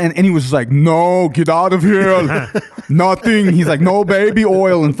 And he was just like, no, get out of here. Nothing. He's like, no baby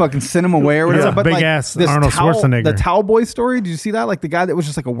oil, and fucking sent him away or whatever. Yeah, But big like ass this Arnold Schwarzenegger. The towel boy story. Did you see that? Like the guy that was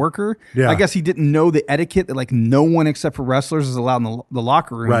just like a worker. Yeah. I guess he didn't know the etiquette that like no one except for wrestlers is allowed in the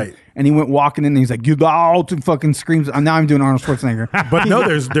locker room. Right. And he went walking in and he's like, get out, and fucking screams. Now I'm doing Arnold Schwarzenegger. But no,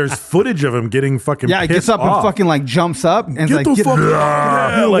 there's footage of him getting fucking Yeah, he gets pissed up and off. fucking like jumps up and Get like, the get fuck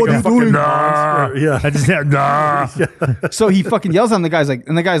out of here, like what a are you fucking doing? monster. Yeah. I just had So he fucking yells on the guy's like,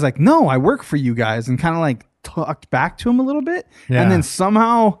 and the guy's like, no, I work for you guys, and kind of like talked back to him a little bit. Yeah. And then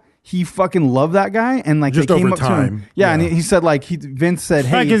somehow he fucking loved that guy, and like Just they came over up to time. him. Yeah, and he said like Vince said,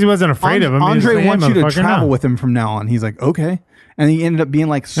 hey, Right, 'cause he wasn't afraid of him. He was Andre like, hey, wants you to motherfucker, travel no. with him from now on. He's like, okay. And he ended up being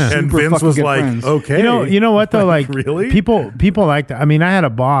like super And Vince fucking was good like, friends. okay. You know what though? Like really? people like that. I mean, I had a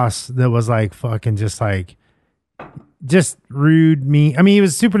boss that was like fucking just rude me. I mean, he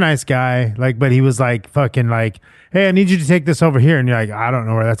was a super nice guy, like, but he was like fucking like, hey, I need you to take this over here. And you're like, I don't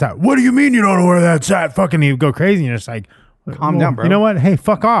know where that's at. What do you mean you don't know where that's at? Fucking he'd go crazy. And you're just like, Calm down, bro. You know what? Hey,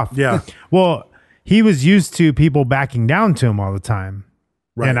 fuck off. Yeah. Well, he was used to people backing down to him all the time.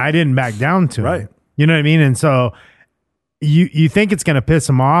 Right. And I didn't back down to him. Right. You know what I mean? And so you think it's going to piss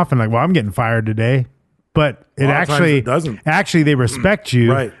him off and like, well, I'm getting fired today. But it A lot of times actually it doesn't. Actually, they respect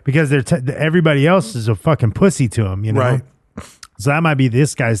you, Right. Because they're everybody else is a fucking pussy to him, you know. Right. So that might be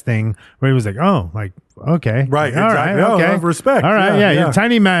this guy's thing where he was like, oh, like okay, Right, all exactly. right, Oh, okay, have respect. all right, Yeah, yeah, yeah. you're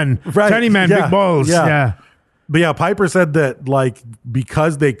tiny man, Right. tiny man, Yeah. big balls, Yeah. yeah. But yeah, Piper said that like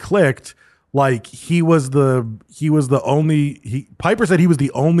because they clicked, like Piper said he was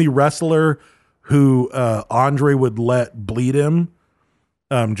the only wrestler who Andre would let bleed him,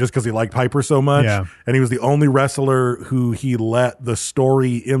 just because he liked Piper so much. Yeah. And he was the only wrestler who he let the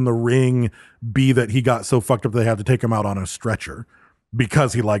story in the ring be that he got so fucked up they had to take him out on a stretcher.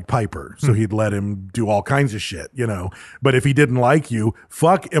 because he liked Piper. Hmm. So he'd let him do all kinds of shit, you know. But if he didn't like you,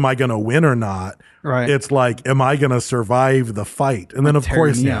 fuck, am I going to win or not? Right. It's like, am I going to survive the fight? And then Like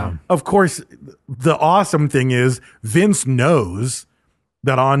of course, the awesome thing is Vince knows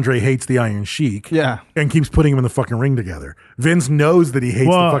that Andre hates the Iron Sheik. Yeah. And keeps putting him in the fucking ring together. Vince knows that he hates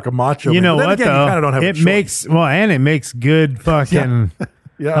the fucking Macho You Man. know But then what again, though? you kinda don't have a it choice. makes and it makes good fucking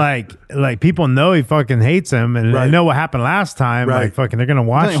Yeah. like people know he fucking hates him, and Right. they know what happened last time. Right. Like fucking, they're gonna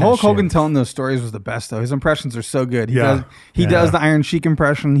watch. I think that Hulk shit. Hogan telling those stories was the best though. His impressions are so good. He Yeah. does the Iron Sheik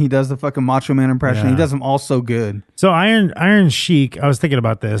impression. He does the fucking Macho Man impression. Yeah. He does them all so good. So Iron Sheik, I was thinking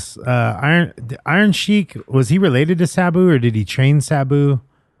about this. Iron Sheik, was he related to Sabu, or did he train Sabu?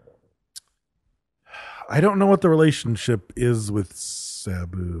 I don't know what the relationship is with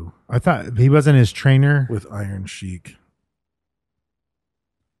Sabu, I thought he wasn't his trainer, with Iron Sheik.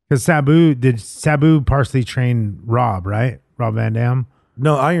 because Sabu partially train Rob, right? Rob Van Dam,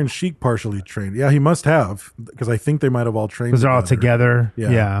 No, Iron Sheik partially trained. Yeah, he must have, because I think they might have all trained. because they're all together.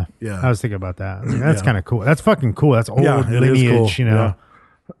 Yeah. I was thinking about that. I was like, that's Yeah. kind of cool. That's fucking cool. That's old Yeah, it is lineage, cool. you know.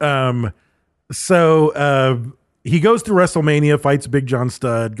 Yeah. So he goes to WrestleMania, fights Big John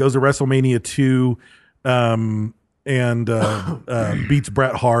Studd, goes to WrestleMania 2, and beats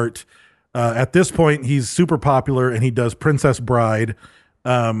Bret Hart. At this point, he's super popular, and he does Princess Bride.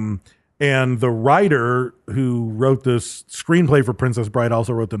 And the writer who wrote this screenplay for Princess Bride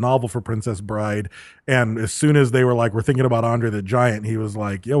also wrote the novel for Princess Bride. And as soon as they were like, we're thinking about Andre the Giant, he was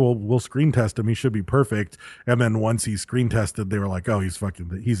like, yeah, well, we'll screen test him. He should be perfect. And then once he's screen tested, they were like, oh, he's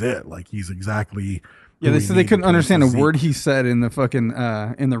it. Like, he's exactly. Yeah, who they we said they need couldn't to understand a see. word he said in the fucking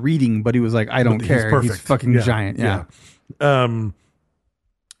in the reading, but he was like, I don't He's care. He's perfect. fucking Yeah, giant. Yeah.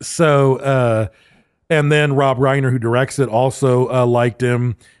 And then Rob Reiner, who directs it, also liked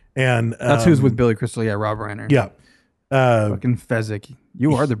him. And That's who's with Billy Crystal. Yeah, Rob Reiner. Yeah. Fucking Fezzik.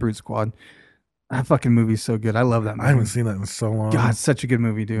 You are the Brute Squad. That fucking movie's so good. I love that movie. I haven't seen that in so long. God, it's such a good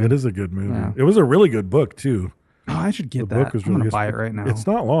movie, dude. It is a good movie. Yeah. It was a really good book too. Oh, I should get The that. book was I'm really gonna buy it right now. It's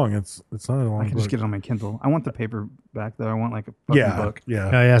not long. It's not a long I can just book. get it on my Kindle. I want the paperback though. I want like a fucking book. Yeah.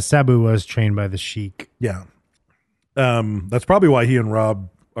 Oh yeah, Sabu was trained by the Sheik. Yeah. That's probably why he and Rob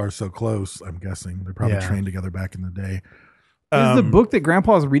are so close, I'm guessing. They're probably Yeah. trained together back in the day. Is the book that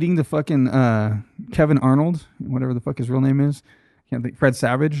Grandpa is reading to fucking Kevin Arnold, whatever the fuck his real name is, can't think. Fred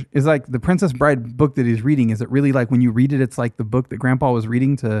Savage is like the Princess Bride book that he's reading. Is it really like when you read it, it's like the book that Grandpa was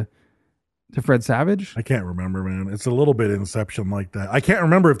reading to Fred Savage? I can't remember, man. It's a little bit Inception like that. I can't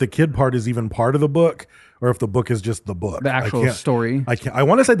remember if the kid part is even part of the book or if the book is just the book. The actual story. I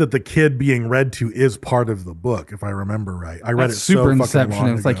want to say that the kid being read to is part of the book, if I remember right. I read That's it super so Inception. fucking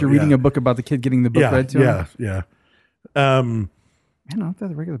long It's like ago. you're reading Yeah. a book about the kid getting the book read to him. Yeah. Man, I don't know if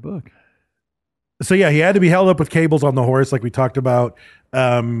that's a regular book. So yeah, he had to be held up with cables on the horse, like we talked about.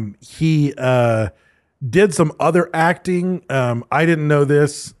 He did some other acting. I didn't know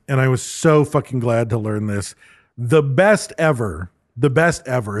this, and I was so fucking glad to learn this. The best ever.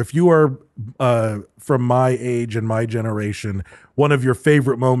 If you are from my age and my generation, one of your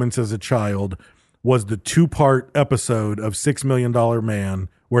favorite moments as a child was the 2-part episode of $6 Million Man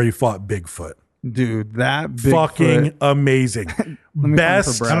where he fought Bigfoot. Dude, that Bigfoot. Fucking amazing.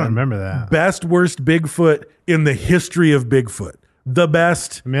 Best, I don't remember that. best worst Bigfoot in the history of Bigfoot. The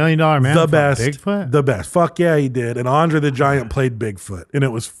best, $1 Million Man. the fought best, Bigfoot. the best. Fuck yeah, he did. And Andre the Giant played Bigfoot, and it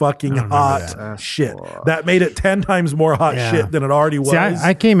was fucking hot shit. That made it 10 times more hot Yeah. shit than it already was. See,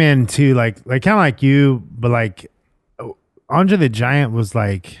 I came in to like kind of like you, but like Andre the Giant was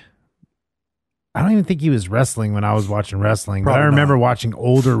like, I don't even think he was wrestling when I was watching wrestling. But I Probably remember not. watching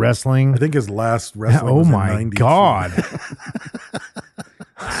older wrestling. I think his last wrestling. Oh was in my 92. god,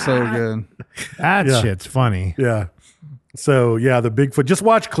 So good. that Yeah. shit's funny. Yeah. So yeah, the Bigfoot. Just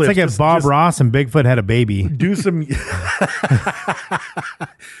watch clips. It's like if Just- Bob just Ross and Bigfoot had a baby. do some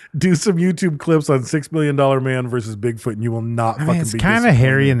do some YouTube clips on $6 Million Man versus Bigfoot, and you will not I fucking mean, it's be kind of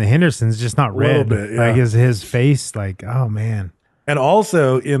Harry disappointed. and the Hendersons, just not Little red. bit, yeah. Like his face, like oh man. And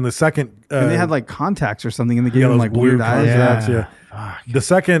also in the second, And they had like contacts or something, and they gave yeah, him those like blue weird eyes. contacts, Yeah. yeah. The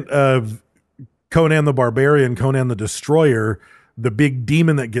second of Conan the Barbarian, Conan the Destroyer, the big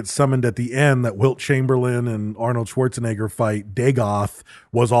demon that gets summoned at the end that Wilt Chamberlain and Arnold Schwarzenegger fight, Dagoth,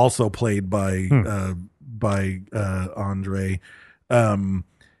 was also played by Andre. There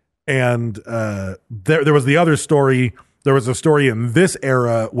was the other story. There was a story in this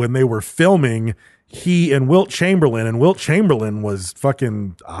era when they were filming. He and Wilt Chamberlain was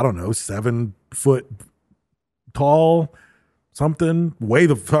fucking, I don't know, 7 foot tall, something way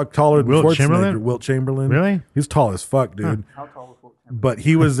the fuck taller than Wilt Schwarzenegger. Chamberlain? Wilt Chamberlain, Really? He's tall as fuck, dude. How tall was Wilt Chamberlain? But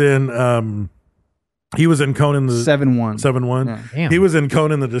he was in He was in Conan the 7-1. 7-1. Yeah. Damn. He was in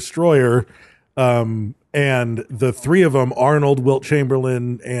Conan the Destroyer. And the three of them, Arnold, Wilt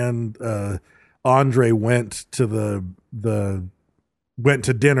Chamberlain, and Andre went to went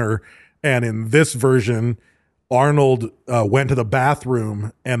to dinner. And in this version, Arnold went to the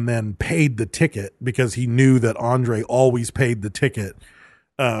bathroom and then paid the ticket because he knew that Andre always paid the ticket.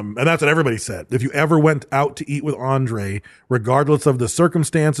 And that's what everybody said. If you ever went out to eat with Andre, regardless of the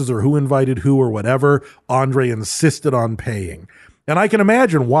circumstances or who invited who or whatever, Andre insisted on paying. And I can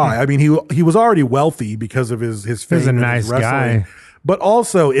imagine why. I mean, he was already wealthy because of his fame. He's a and his nice wrestling. guy. But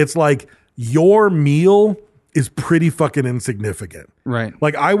also, it's like your meal is pretty fucking insignificant. Right.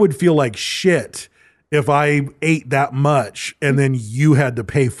 Like, I would feel like shit if I ate that much and then you had to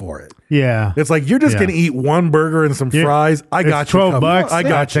pay for it. Yeah. It's like, you're just Yeah. going to eat one burger and some fries. I It's got you. $12. covered. I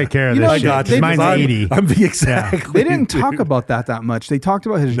got you. Take care of You this know, I shit. got you. Mine's I'm- 80. I'm the exact. They didn't talk about that much. They talked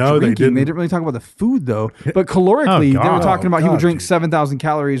about his No, they drinking. didn't. They didn't really talk about the food though. But calorically, Oh, they were God. talking about he would God, drink dude. 7,000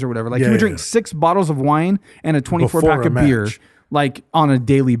 calories or whatever. Like Yeah, he would yeah. drink 6 bottles of wine and a 24 Before pack a of beer, match. like on a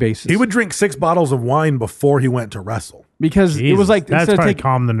daily basis. He would drink 6 bottles of wine before he went to wrestle. because it Jesus. was like That's instead of probably taking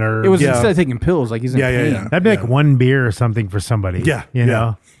calm the nerves. it was Yeah. instead of taking pills, like he's in Yeah, yeah, pain. yeah. That'd be like one beer or something for somebody. Yeah, You yeah.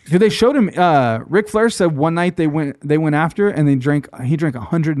 know? Because they showed him. Ric Flair said one night they went after and he drank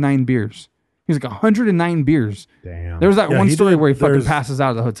 109 beers. He's like 109 beers. Damn. There was that Yeah, one he story did. where he fucking There's- passes out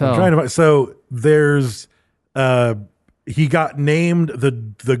of the hotel. I'm trying to find. So there's, he got named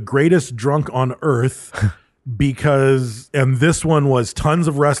the greatest drunk on earth because, and this one was tons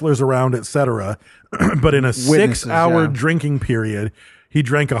of wrestlers around, etc. But in a Witnesses, 6-hour yeah. drinking period, he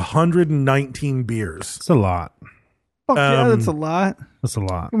drank 119 beers. It's a lot. Fuck yeah, that's a lot. That's a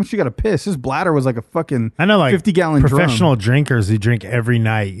lot. How much you got to piss? His bladder was like a fucking I know, like 50-gallon professional drum. drinkers who drink every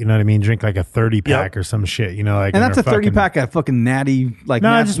night. You know what I mean? Drink like a 30-pack or some shit. You know, like And that's a they're 30-pack at fucking natty, like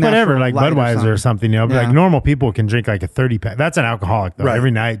No, just whatever, like Light Budweiser or something. You know, but Yeah. like normal people can drink like a 30-pack. That's an alcoholic though. Right.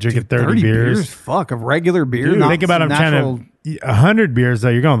 Every night drinking 30, 30 beers. Fuck, of regular beer. Dude, not think about natural, I'm trying to 100 beers though.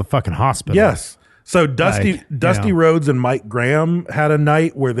 You're going to the fucking hospital. Yes. So Dusty Like, you Dusty know. Rhodes and Mike Graham had a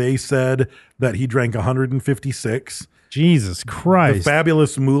night where they said that he drank 156. Jesus The Christ.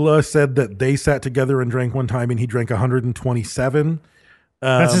 Fabulous Moolah said that they sat together and drank one time and he drank 127.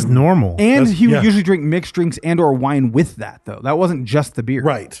 That's just normal. And That's- he would yeah. usually drink mixed drinks and or wine with that though. That wasn't just the beer.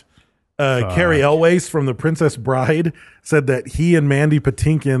 Right. Carrie Elways from The Princess Bride said that he and Mandy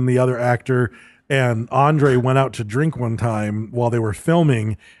Patinkin, the other actor, and Andre went out to drink one time while they were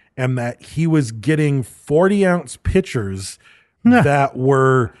filming, and that he was getting 40-ounce pitchers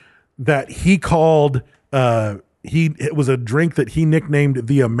that he called it was a drink that he nicknamed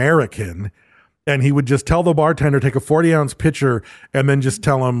the American. And he would just tell the bartender, take a 40-ounce pitcher and then just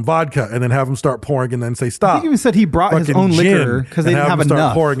tell him vodka and then have him start pouring and then say, I stop. think he even said he brought his Fucking own liquor gin, because they and didn't have have him start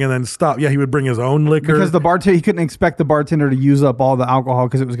enough. pouring and then stop. Yeah, he would bring his own liquor. Because the bartender, he couldn't expect the bartender to use up all the alcohol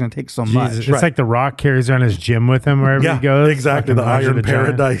because it was going to take so Jesus. much. It's Right. like The Rock carries around his gym with him wherever yeah, he goes. exactly. Fucking The Andre Iron the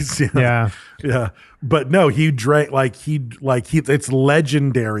Giant. Paradise. Yeah. Yeah. Yeah. But no, he drank it's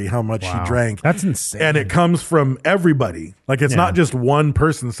legendary how much Wow. he drank. That's insane. And it comes from everybody. Like, it's Yeah. not just one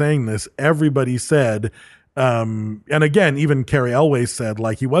person saying this. Everybody said, and again, even Carrie Elways said,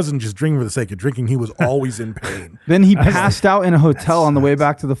 like, he wasn't just drinking for the sake of drinking. He was always in pain. Then he passed out in a hotel on the way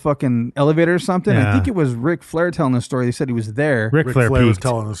back to the fucking elevator or something. I Yeah. think it was Ric Flair telling the story. They said he was there. Ric Flair Flair was peaked.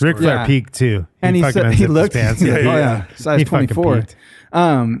 telling the story. Ric Flair Yeah. peaked too. And he fucking said he unzipped his looked. pants. Yeah, yeah. Size He fucking 24. peaked.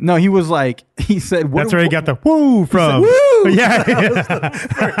 No, he was like, he said, what That's where he got the woo from. "Woo!" Yeah.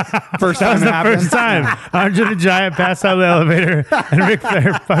 first That time was it the happened. first time. Andre the Giant passed out of the elevator and Ric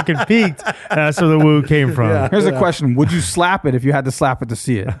Flair fucking peaked. That's where the woo came from. Here's a question: would you slap it if you had to slap it to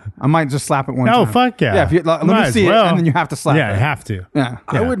see it? I might just slap it one No, time. fuck yeah. Yeah, if you, let Might me as see well. it, and then you have to slap Yeah, it. you have to. Yeah.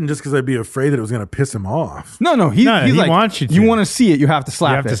 I wouldn't just because I'd be afraid that it was going to piss him off. No, he's No, he like, wants you to. You want to see it, you have to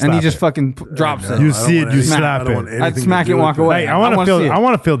slap have to it, and he slap just it. fucking drops it. You I don't see it, want you any- slap I don't it. want anything I'd to smack do it and with walk away. Like, I want to wanna feel. see it. I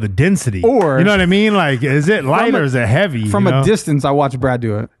want to feel the density. Or- you know what I mean? Like, is it light or is it heavy? From you know? a distance, I watch Brad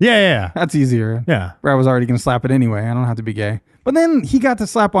do it. Yeah. That's easier. Yeah. Brad was already going to slap it anyway. I don't have to be gay. But then he got to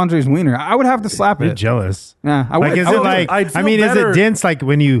slap Andre's wiener. I would have to slap You're it. jealous. Yeah, I Like, would. is I it would- like? I'd I feel mean, better- is it dense? Like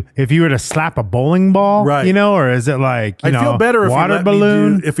when if you were to slap a bowling ball, Right. You know, or is it like I'd feel better water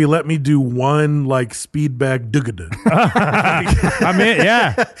balloon? if he let me do one like speed bag dugada. I mean,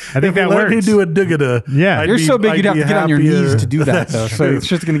 yeah, I think that Let works. me do a dugada. Yeah. You're so big, I'd you'd have be to get on your happier. knees to do that, though. That's So true. it's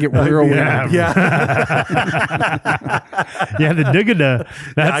just going to get real weird. Yeah. Yeah, the dugada.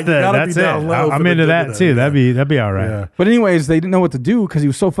 I That's gotta be that's it. down low I'm for the into that dugada, too. yeah. That'd be all right. Yeah. But anyways, they didn't know what to do because he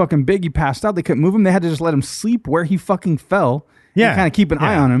was so fucking big. He passed out. They couldn't move him. They had to just let him sleep where he fucking fell. Yeah. kind of keep an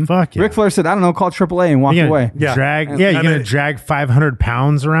eye Yeah. on him. Fuck yeah. Ric Flair said, I don't know, call AAA and walk You're away. gonna drag, And- you're and gonna it- drag 500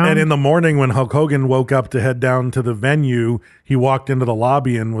 pounds around. And in the morning when Hulk Hogan woke up to head down to the venue, he walked into the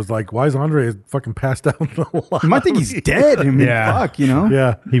lobby and was like, why is Andre fucking passed out in the lobby? You might think he's dead. I mean, Yeah. fuck, you know?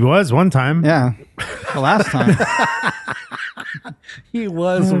 Yeah. he was one time. Yeah. The last time. He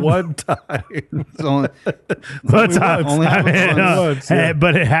was one time. It's only- One time. only happened I mean, once. Yeah.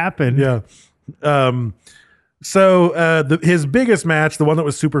 but it happened. Yeah. So his biggest match, the one that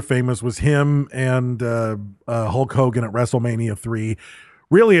was super famous, was him and Hulk Hogan at WrestleMania 3.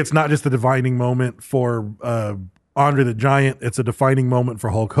 Really, it's not just a defining moment for Andre the Giant. It's a defining moment for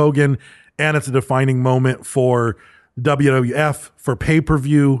Hulk Hogan, and it's a defining moment for WWF, for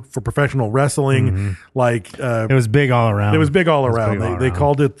pay-per-view, for professional wrestling. Like It was big all around. it was big all It was around. big all They around.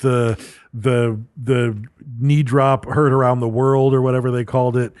 called it the knee drop heard around the world, or whatever they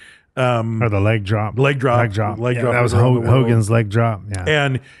called it. Or the leg drop. Leg drop. Leg drop. Leg Yeah, drop that was around the world. Hogan's leg drop. Yeah.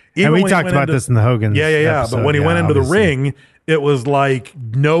 And And when we he talked went about this in the Hogan's Yeah. episode, But when he yeah, went into obviously. the ring, it was like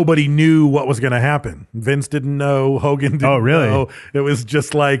nobody knew what was going to happen. Vince didn't know. Hogan didn't Oh, really? know. It was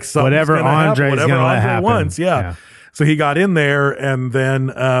just like something's Whatever gonna happen, Andre's whatever gonna let Andre happen. wants. Yeah. Yeah. So he got in there, and then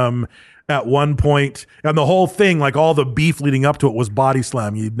at one point, and the whole thing, like all the beef leading up to it, was body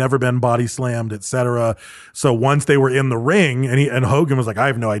slam. He'd never been body slammed, etc. So once they were in the ring, and Hogan was like, I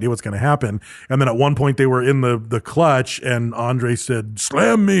have no idea what's going to happen. And then at one point they were in the clutch, and Andre said,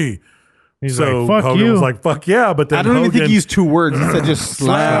 "Slam me." He's So like, fuck Hogan you. was like, "Fuck yeah!" But then I don't even think Hogan- he used 2 words. He said just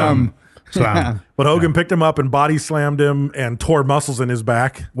slam. Slam. But Hogan picked him up and body slammed him and tore muscles in his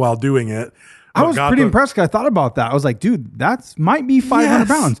back while doing it. I But was got pretty the- impressed because I thought about that. I was like, dude, that's might be 500 Yes.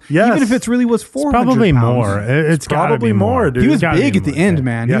 pounds. Yes. Even if it's really was 400 Probably pounds. more. It's gotta probably be more, dude. He was It's gotta big be at the more. end,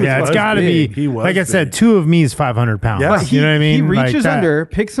 man. He Yeah, was Yeah, it's fucking got to big. be. He was Like I said, big. 2 of me is 500 pounds. Yeah. But You know what I mean? He Like reaches that. under,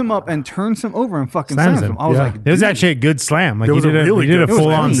 picks him up, and turns him over and fucking Slams slams him. him. I was Yeah. like, It was dude, actually a good slam. Like It was he did a really he did good a full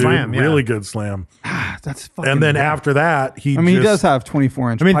on dude. slam. Yeah. Really good slam. that's fucking. And then bad. after that, he I mean, he just- does have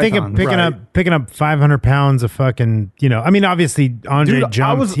 24-inch. I mean, think of pythons. picking up 500 pounds of fucking. You know, I mean, obviously Andre Dude,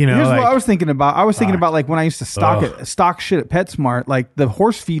 jumped. You know, here's like, what I was thinking about. I was thinking about like when I used to stock shit at PetSmart. Like the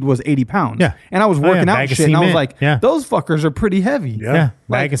horse feed was 80 pounds. Yeah. and I was Oh, yeah, working out bag and of shit, and I was cement. like, Yeah. those fuckers are pretty heavy. yeah,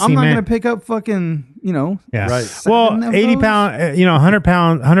 Like, bag of I'm not cement. gonna pick up fucking, you know. Yeah. Right. Well, 7 of 80 those.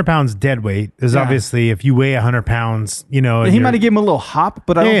 pound, 100 pounds dead weight is Yeah. obviously if you weigh 100 pounds, you know. And and he you're- might have given him a little hop,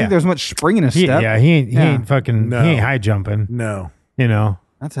 but I don't Yeah, think there's much spring in his he, step. yeah, he ain't fucking, No. he ain't high jumping, no. you know.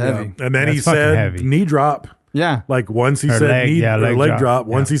 That's heavy. And then That's he fucking said heavy. knee drop. Yeah. Like once he Or said leg- knee yeah, or leg leg drop. drop,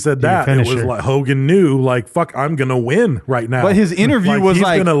 once Yeah. he said Do your that, it was finisher. like Hogan knew, like, fuck, I'm gonna win right now. But his interview was he's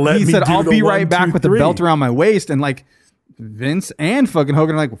like, gonna let he me said, do I'll the be 1, right back 2, with the 3. belt around my waist. And like Vince and fucking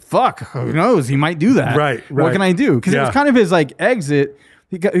Hogan are like, fuck, who knows? He might do that. Right, What right. can I do? Because it was Yeah. kind of his like exit.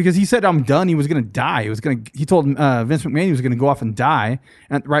 Because he said, I'm done. He was going to die. He told Vince McMahon he was going to go off and die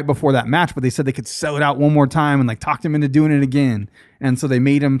right before that match. But they said they could sell it out one more time and like talked him into doing it again. And so they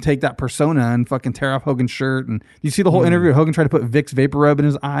made him take that persona and fucking tear off Hogan's shirt. And you see the whole interview? Hogan tried to put Vicks Vapor Rub in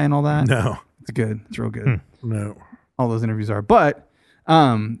his eye and all that. No. It's good. It's real good. No. All those interviews are. But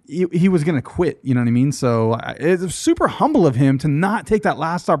he was going to quit. You know what I mean? So it's super humble of him to not take that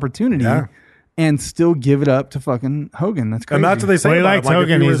last opportunity. Yeah. And still give it up to fucking Hogan. That's crazy. And that's what they say. Well, he about likes him. Like, if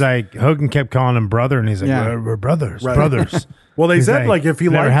Hogan. he He's was- like, Hogan kept calling him brother, and he's like, Yeah. we're brothers, Right. brothers. Well, they He's said like if he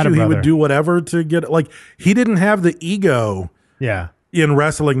never liked had a you, he brother. would do whatever to get. Like he didn't have the ego Yeah. in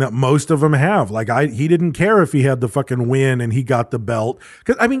wrestling that most of them have. Like he didn't care if he had the fucking win and he got the belt.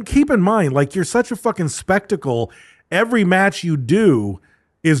 Because I mean, keep in mind, like you're such a fucking spectacle. Every match you do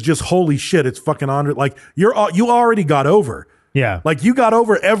is just holy shit. It's fucking Andre. Like you already got over. Yeah. Like you got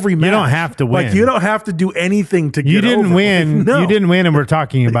over every match. don't have to win. Like you don't have to do anything to You get didn't over. win. Like, no. You didn't win, and we're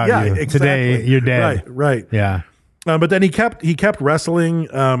talking about Yeah, you exactly. today. You're dead. Right. Yeah. But then he kept wrestling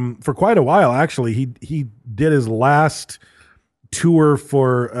for quite a while. Actually, he did his last tour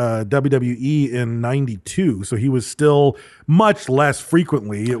for WWE in '92, so he was still much less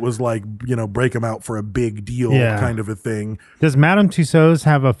frequently. It was like break him out for a big deal Yeah. kind of a thing. Does Madame Tussauds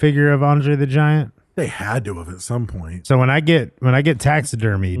have a figure of Andre the Giant? They had to have at some point So when I get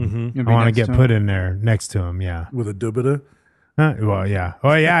taxidermied, You'll I be want to next get to him? put in there next to him. Yeah. with a dubita. Well, yeah.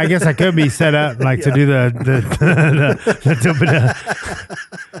 Oh, yeah. I guess I could be set up like to do the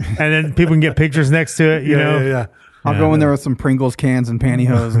and then people can get pictures next to it. You know. Yeah. I'll go in there with some Pringles cans and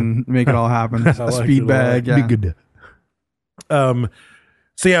pantyhose and make it all happen. A like speed it a bag. lot. Yeah. Be good.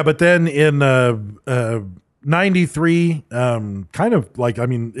 So yeah, but then in 93, kind of like, I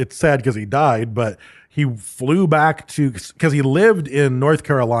mean, it's sad because he died, but he flew back because he lived in North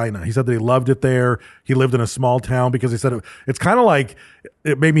Carolina. He said that he loved it there. He lived in a small town because he said it's kind of like,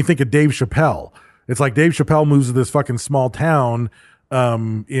 it made me think of Dave Chappelle. It's like Dave Chappelle moves to this fucking small town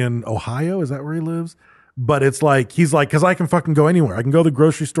in Ohio. Is that where he lives? But it's like, he's like, because I can fucking go anywhere. I can go to the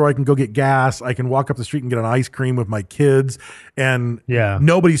grocery store. I can go get gas. I can walk up the street and get an ice cream with my kids. And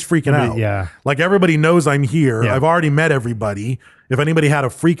nobody's freaking out. Yeah. Like everybody knows I'm here. Yeah. I've already met everybody. If anybody had a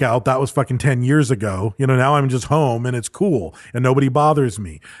freak out, that was fucking 10 years ago. You know, now I'm just home and it's cool and nobody bothers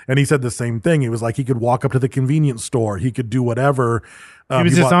me. And he said the same thing. He was like, he could walk up to the convenience store. He could do whatever. He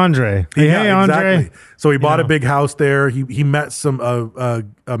was just Andre. Hey, Andre. Exactly. So he bought a big house there. He met some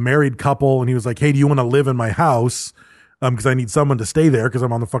a married couple and he was like, hey, do you want to live in my house? Because I need someone to stay there because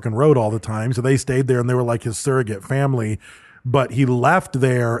I'm on the fucking road all the time. So they stayed there and they were like his surrogate family. But he left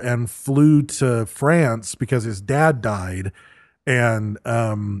there and flew to France because his dad died. And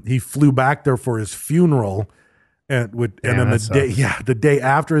he flew back there for his funeral. And then the day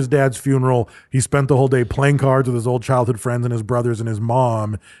after his dad's funeral, he spent the whole day playing cards with his old childhood friends and his brothers and his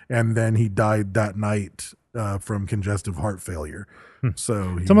mom, and then he died that night from congestive heart failure.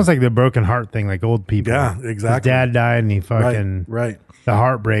 So it's almost like the broken heart thing, like old people. Yeah, exactly. His dad died, and he fucking right. The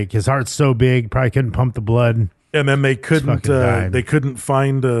heartbreak. His heart's so big, probably couldn't pump the blood. And then they couldn't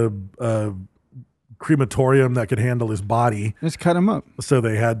find a crematorium that could handle his body. Just cut him up. So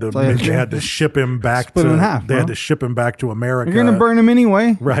they had to ship him back Split him in half, they bro. had to ship him back to America. You're gonna burn him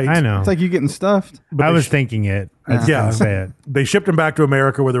anyway, right? I know. It's like you getting stuffed. But I was thinking it. I just didn't say it. They shipped him back to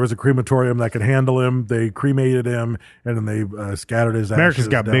America where there was a crematorium that could handle him. They cremated him and then they scattered his ashes. America's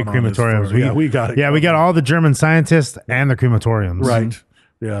got down big on his crematoriums. floor. We got it. Yeah, we got all the German scientists and the crematoriums. Right.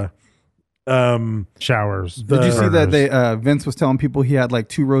 Yeah. Showers. Did you see that they Vince was telling people he had like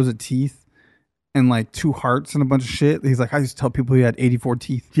 2 rows of teeth and like 2 hearts and a bunch of shit? He's like, I used to tell people he had 84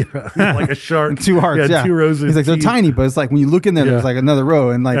 teeth. Yeah, like a shark. And 2 hearts. Yeah, 2 rows of He's like, teeth. they're tiny, but it's like when you look in there, there's like another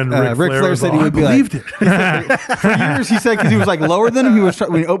row. And like Ric Flair said he would be like, he said, for years he said because he was like lower than him, he was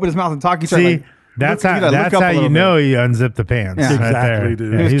when he opened his mouth and talked, he started See, like, that's look- how you gotta that's look up how a you little know bit. he unzipped the pants. Yeah. Right Exactly, there.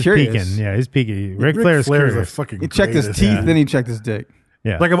 dude. Yeah, He was he's curious. peeking. Yeah, he's peeking. Ric Ric Flair's Flair's curious. a fucking He checked his greatest, teeth, yeah. then he checked his dick.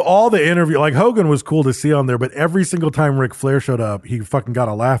 Yeah. Like of all the interview, like Hogan was cool to see on there, but every single time Ric Flair showed up, he fucking got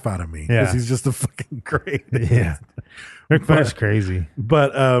a laugh out of me because Yeah. he's just a fucking great. Yeah. Ric Flair's crazy.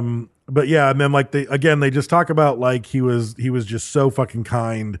 But yeah, and then like they just talk about like he was just so fucking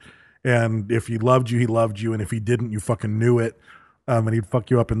kind, and if he loved you, he loved you, and if he didn't, you fucking knew it, and he'd fuck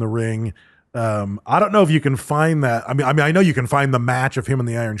you up in the ring. I don't know if you can find that. I mean, I know you can find the match of him and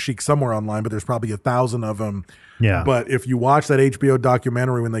the Iron Sheik somewhere online, but there's probably 1,000 of them. Yeah. But if you watch that HBO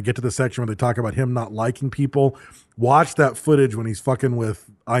documentary, when they get to the section where they talk about him not liking people, watch that footage when he's fucking with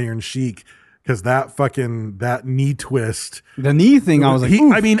Iron Sheik. Because that knee twist, The knee thing, I was like,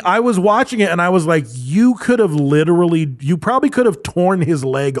 oof. I mean, I was watching it and I was like, you probably could have torn his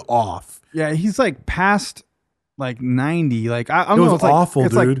leg off. Yeah, he's like past like 90. Like I don't It know. was It's awful,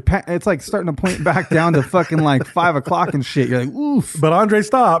 like, dude. It's like it's like starting to point back down to fucking like 5 o'clock and shit. You're like, oof. But Andre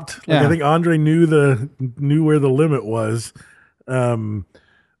stopped. Like, Yeah. I think Andre knew where the limit was.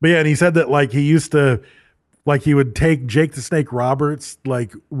 But yeah, and he said that like he used to, like he would take Jake the Snake Roberts,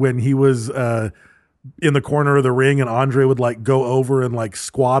 like when he was in the corner of the ring, and Andre would like go over and like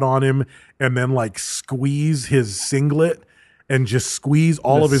squat on him, and then like squeeze his singlet. And just squeeze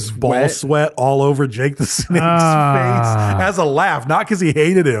all of his ball sweat all over Jake the Snake's face as a laugh, not because he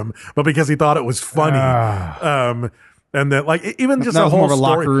hated him, but because he thought it was funny. And then, like, even just That a was whole more of a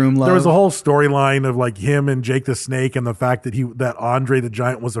story. locker room There was love. a whole storyline of like him and Jake the Snake, and the fact that Andre the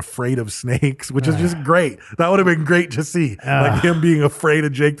Giant was afraid of snakes, which is just great. That would have been great to see, like him being afraid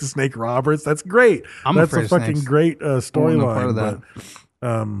of Jake the Snake Roberts. That's great. I'm That's afraid a of fucking snakes. great I want no part storyline. of that.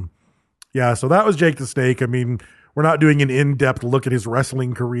 But, yeah, so that was Jake the Snake. I mean, we're not doing an in-depth look at his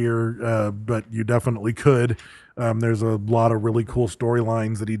wrestling career, but you definitely could. There's a lot of really cool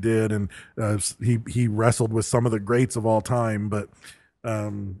storylines that he did, and he wrestled with some of the greats of all time. But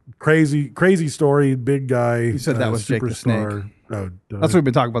crazy story, big guy. You said that was Jake the superstar. Snake. Oh, That's what we've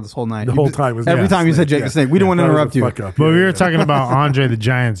been talking about this whole night. The whole time was every time you said Jake the Snake. We don't want to interrupt you. But we were talking about Andre the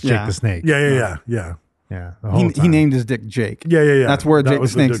Giant's Jake Yeah. the Snake. Yeah. Yeah. The whole He time. named his dick Jake. Yeah. That's where That Jake the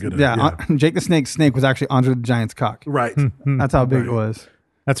was the Snake's. do-gooder. Yeah, Jake the Snake's snake was actually Andre the Giant's cock. Right. That's how big it was.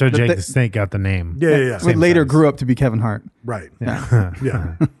 That's where Jake the- the Snake got the name. Yeah. Who later grew up to be Kevin Hart, Right. Yeah.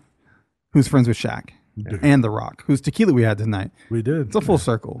 Yeah. who's friends with Shaq and The Rock, whose tequila we had tonight. We did. It's a full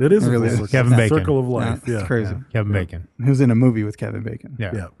circle. It is a really full circle. Kevin Bacon. Circle of life. Yeah, it's crazy. Kevin Bacon. Who's in a movie with Kevin Bacon?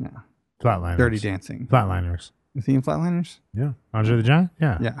 Yeah. Yeah. Flatliners. Dirty Dancing. Flatliners. Is he in Flatliners? Yeah. Andre the Giant?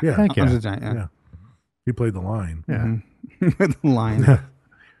 Yeah. Yeah. Heck yeah. Andre the Giant. Yeah. Yeah. He played the line. Yeah. With the line.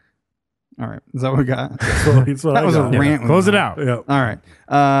 All right. Is that what we got? That's what That I was a got. rant. Close it out. Yeah. All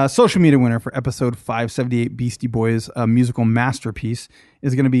right. Social media winner for episode 578 Beastie Boys, a musical masterpiece,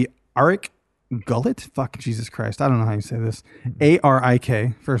 is going to be Arik Gullet? Fuck, Jesus Christ. I don't know how you say this.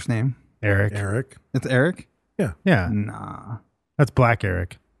 Arik, first name. Eric. It's Eric? Yeah. Yeah. Nah. That's Black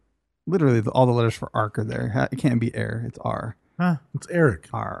Eric. Literally, all the letters for Ark are there. It can't be air. It's R. Huh. It's Eric.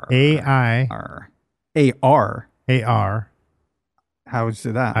 R. A-I. R. A-R. A-R. How would you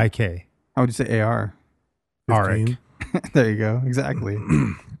say that? I-K. How would you say A-R? Arik. There you go. Exactly.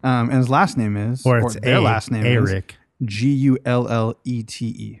 And his last name is, Or it's their last name Eric. is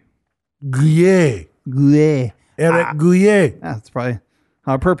Gullete. Gouillet. Gouillet. Eric Gouillet. That's probably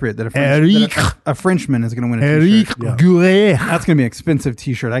how appropriate that Eric. a Frenchman is going to win a Eric t-shirt. Gouillet. That's going to be an expensive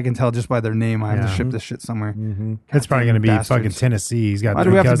t-shirt. I can tell just by their name. I have to Yeah. ship this shit somewhere. It's probably going to be Bastards. fucking Tennessee. He's got Why do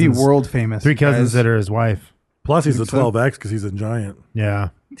three we have to cousins. be world famous? 3 cousins guys? that are his wife. Plus, he's a Think so? 12X because he's a giant. Yeah.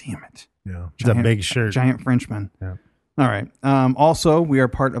 Damn it. Yeah. It's a big shirt. Giant Frenchman. Yeah. All right. Also, we are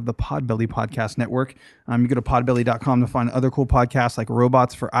part of the Podbelly Podcast Network. You go to podbelly.com to find other cool podcasts like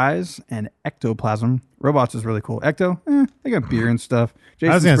Robots for Eyes and Ectoplasm. Robots is really cool. Ecto, they got beer and stuff.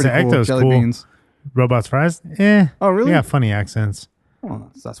 I was Jason's going to say pretty cool. Ecto's Jelly cool. beans. Robots Fries? Oh, really? Yeah, funny accents. Oh,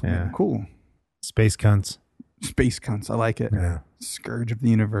 that's Yeah. cool. Space cunts. Space Cunts. I like it. Yeah. Scourge of the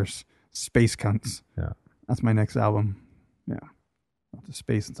Universe. Space Cunts. Yeah. That's my next album. Yeah. The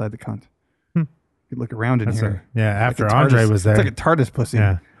space inside the cunt. You look around in here. After Like a Andre TARDIS. was there. It's like a TARDIS pussy.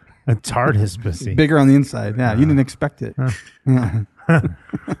 Yeah. A TARDIS pussy. Bigger on the inside. Yeah, you didn't expect it. Yeah.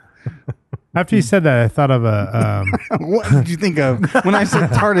 After you said that, I thought of a... What did you think of when I said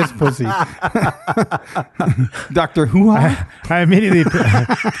TARDIS pussy? Dr. Hoo-ha? I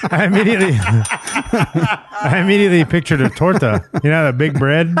immediately pictured a torta. You know, the big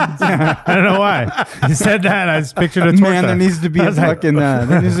bread? I don't know why. You said that, I just pictured a torta. Man, there needs to be I a was like, fucking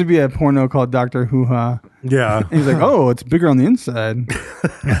there needs to be a porno called Dr. Hoo-ha. Yeah. And he's like, oh, it's bigger on the inside.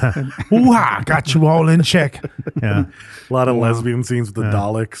 Ooh-ha, got you all in check. Yeah. A lot of lesbian scenes with the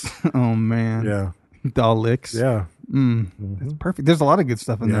Daleks. Oh man. Yeah. Daleks. Yeah. That's perfect. There's a lot of good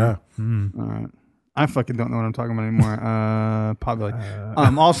stuff in Yeah. there. All right. I fucking don't know what I'm talking about anymore. Probably.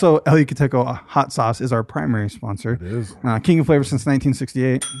 Also, El Yucateco Hot Sauce is our primary sponsor. It is. King of Flavor since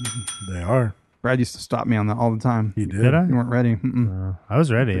 1968. They are. Brad used to stop me on that all the time. He did. Did I? You weren't ready. Mm-mm. I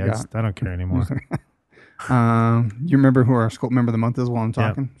was ready. I Forgot. don't care anymore. You remember who our school member of the month is while I'm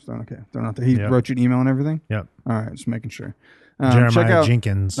talking? So, okay. Throw it out there. He Yep. wrote you an email and everything? Yep. All right. Just making sure. Jeremiah check out,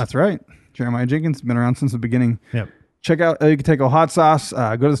 Jenkins. That's right. Jeremiah Jenkins. Been around since the beginning. Yep. Check out El Yucateco Hot Sauce.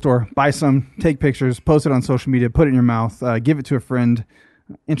 Go to the store, buy some, take pictures, post it on social media, put it in your mouth, give it to a friend,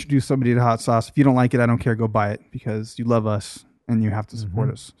 introduce somebody to hot sauce. If you don't like it, I don't care. Go buy it because you love us and you have to support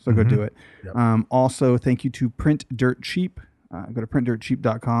us. So go do it. Yep. Also, thank you to Print Dirt Cheap. Go to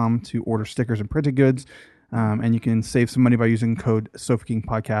printdirtcheap.com to order stickers and printed goods. And you can save some money by using code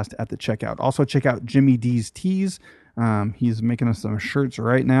SofaKingPodcast at the checkout. Also, check out Jimmy D's Tees. He's making us some shirts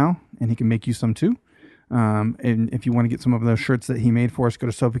right now, and he can make you some too. And if you want to get some of those shirts that he made for us, go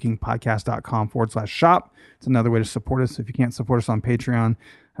to SofaKingPodcast.com/shop. It's another way to support us if you can't support us on Patreon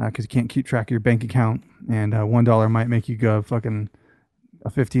because you can't keep track of your bank account. And $1 might make you go fucking a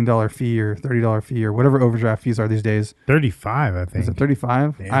 $15 fee or $30 fee or whatever overdraft fees are these days. 35, I think. Is it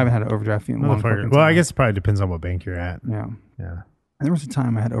 35? I haven't had an overdraft fee in a long fucking time. I guess it probably depends on what bank you're at. Yeah. Yeah. There was a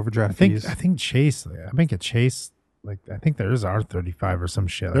time I had overdraft I think fees. I think Chase. I think at Chase, like I think theirs are 35 or some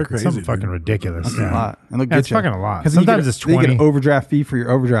shit. They're Like, it's crazy, something fucking dude. ridiculous. That's a lot. And look, Yeah, it's fucking a lot. Sometimes it's You 20. get an overdraft fee for your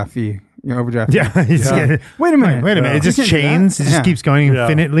overdraft fee. Your overdraft fee. Yeah. It's getting- Wait a minute. Wait a minute. It just You can't do that. chains. It just Yeah. keeps going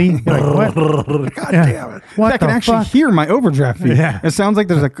infinitely. You're like, what? God damn it. What I can the actually fuck? hear my overdraft fee. Yeah. It sounds like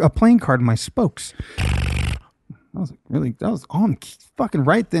there's a playing card in my spokes. That was on fucking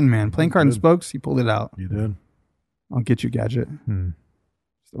right then, man. Playing card and spokes, he pulled it out. You did. I'll get you, Gadget.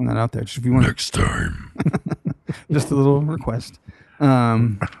 Just throwing that out there. Just if you want Next time. just a little request.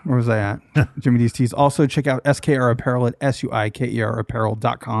 Where was I at? Jimmy D's Tees. Also, check out SKR Apparel at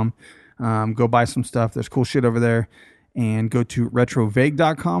SUIKERapparel.com. Go buy some stuff. There's cool shit over there. And go to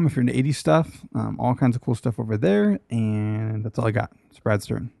retrovague.com if you're into 80s stuff. All kinds of cool stuff over there. And that's all I got. It's Brad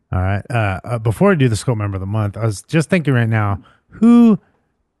Stern. All right. Before I do the Scope Member of the Month, I was just thinking right now, who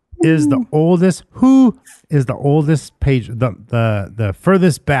is the oldest? Who is the oldest page? The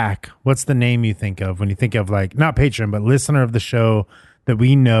furthest back? What's the name you think of when you think of like not patron but listener of the show that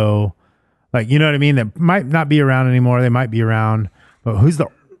we know? Like, you know what I mean? That might not be around anymore. They might be around, but who's the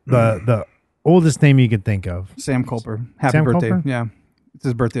oldest name you could think of? Sam Culper. Happy Sam birthday. Culper? Yeah. It's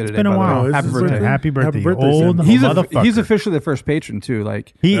his birthday today. It's been a by the while. way. it's Happy his birthday. birthday. Happy birthday, Happy birthday, old Sam. motherfucker. He's officially the first patron too.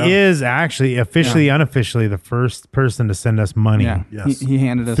 Like He is actually officially, unofficially, the first person to send us money yeah, Yes. he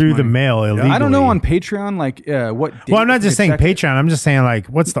handed us through the money. mail illegally. I don't know on Patreon like what. date Well, I'm not you just could saying check it. Patreon. I'm just saying like,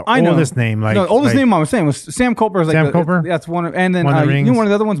 what's the I know. oldest name? Like, no, oldest like, name I was saying was Sam Culper. Is like Sam Culper? That's one. And then One of the you know rings. one of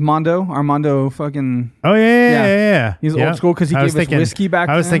the other ones, Mondo. Armando fucking. Oh yeah. He's Yep. old school because he I was gave us whiskey back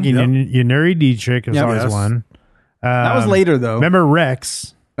I was then. thinking Yanuri Dietrich is Yep. always Yes. one. That was later though. Remember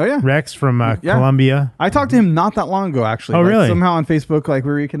Rex? Oh yeah. Rex from Yeah. Colombia. I talked to him not that long ago, actually. Oh, Like, really? Somehow on Facebook, like we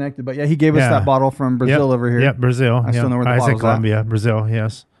reconnected. But yeah, he gave us Yeah. that bottle from Brazil Yep. over here. Yep, Brazil. I still know where the I said bottle's at. Colombia, Brazil.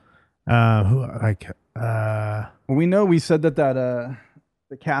 Yes. Well, we know we said that the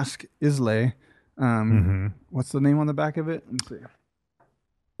cask Islay. What's the name on the back of it? Let me see.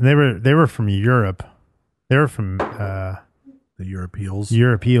 They were from Europe. They were from The Europeals.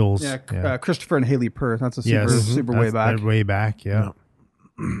 Europeals. Yeah, Christopher and Haley Perth. That's a super Yes. super way back. They're way back. Yeah.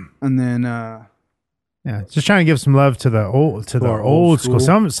 And then Yeah. Just trying to give some love to the our old old school.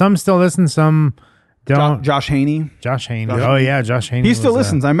 school. Some still listen. Some don't. Josh Haney. Josh Haney. Oh yeah, Josh Haney. He still was,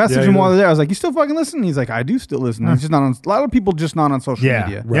 listens. I messaged yeah, him he while does. there. I was like, "You still fucking listen?" He's like, "I do still listen." He's just not on. A lot of people just not on social Yeah.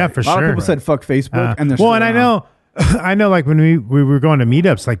 media. Yeah, for A lot sure. of people said "fuck Facebook," and they're well, still and I around. know. I know, like when we were going to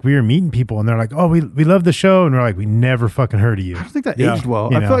meetups, like we were meeting people, and they're like, "Oh, we love the show," and we're like, "We never fucking heard of you." I don't think that Yeah. aged well.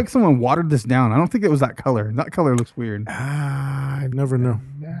 You I know. feel like someone watered this down. I don't think it was that color. That color looks weird. I never know.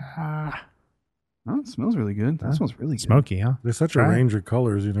 Oh, it smells really good. That smells really good. Smoky, huh? There's such Try a it. range of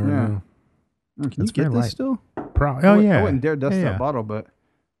colors. You never Yeah. know. Oh, can you It's get very this light. still? Oh yeah. I wouldn't dare dust Yeah, that yeah. bottle, but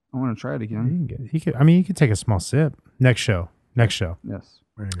I want to try it You again. can get- you could. I mean, you could take a small sip. Next show. Yes.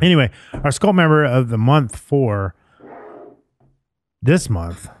 Anyway, our Skull member of the month for this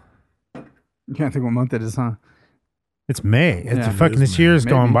month. You can't think what month it is, huh? It's May. It's Yeah. fucking It is this May. year's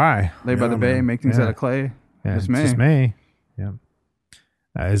Maybe. going by. Lay by Yeah, the bay, man. make things Yeah. out of clay. Yeah, It's it's May. just May. Yeah.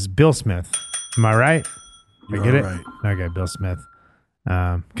 It's Bill Smith. Am I right? You I get are it. right. Okay, Bill Smith.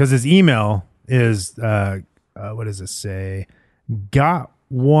 Because his email is what does it say? Got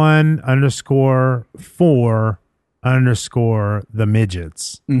one _4_ the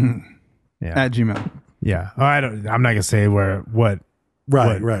midgets. Mm-hmm. Yeah. At Gmail. Yeah. Oh, I'm not gonna say what. Right. What-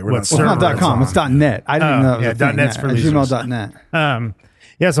 Right. what We're Well, it's not server .com. It's .net. I didn't Oh, know. That was yeah, a thing. .net's for At losers. gmail.net.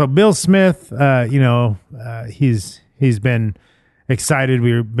 Yeah. So Bill Smith, he's been excited.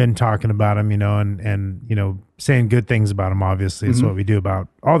 We've been talking about him, and saying good things about him. Obviously, it's what we do about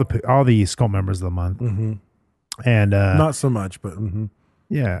all the Skull members of the month. Mm-hmm. And Not so much, but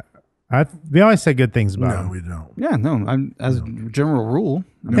yeah, we always say good things about no, him. we don't. Yeah, no. As a general rule.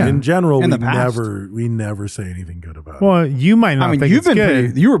 I Yeah. In general, In we the past. never say anything good about it. Well, you might not. I mean, think you've it's been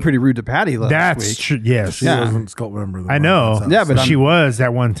good. you were pretty rude to Patty last That's week. true. Yes, She Yeah. wasn't Skull member of the I month. know. That's Yeah, but she was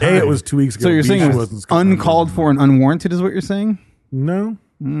at one time. A, it was 2 weeks ago. So you're B, saying she it wasn't was Skull member of the uncalled month. for and unwarranted is what you're saying? No,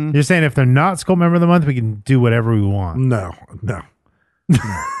 You're saying if they're not Skull member of the month, we can do whatever we want. no.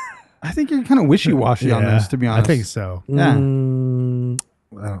 I think you're kind of wishy-washy on Yeah, this, to be honest. I think so. Yeah. I don't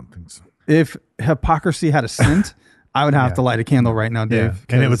think so. If hypocrisy had a scent, I would have to light a candle right now, Yeah, Dave.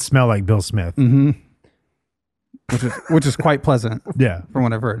 and it would 'cause- smell like Bill Smith. which is quite pleasant Yeah, from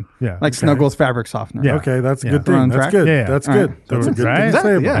what I've heard. Yeah, Like okay. Snuggles fabric softener. Yeah. Okay, that's a Yeah. good We're on thing. That's track? good. Yeah, yeah. That's All good. right. That's a good Right? thing to say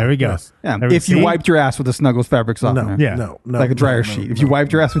Exactly, about yeah. it. There we go. Yes. Yeah. There we If you see? wiped your ass with a Snuggles fabric softener. Yeah. No. Like a dryer sheet. If you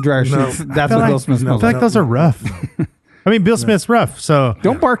wiped your ass with dryer No. sheets, I that's I feel what like, Bill Smith I smells feel like like. those are rough. I mean, Bill Smith's rough. So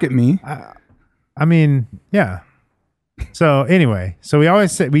Don't bark at me. I mean, yeah. So anyway, so we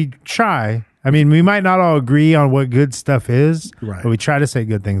always say we try. I mean, we might not all agree on what good stuff is, Right. but we try to say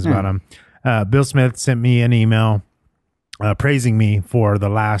good things about him. Bill Smith sent me an email praising me for the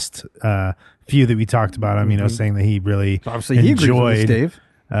last few that we talked about him. Saying that he really Obviously, he agrees with us, enjoyed Dave.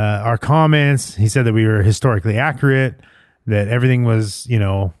 our comments. He said that we were historically accurate, that everything was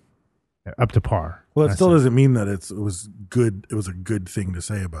up to par. Well, it That's still doesn't mean that it was good. It was a good thing to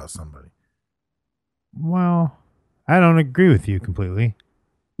say about somebody. Well, I don't agree with you completely.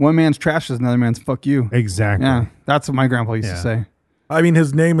 One man's trash is another man's fuck you. Exactly. Yeah. That's what my grandpa used to Yeah. say. I mean,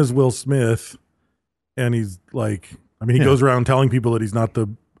 his name is Will Smith, and he's like, he Yeah. goes around telling people that he's not the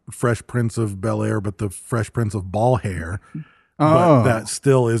Fresh Prince of Bel-Air, but the Fresh Prince of Ball Hair. But Oh. that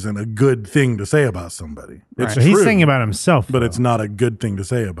still isn't a good thing to say about somebody. It's So he's true, saying about himself, but though. it's not a good thing to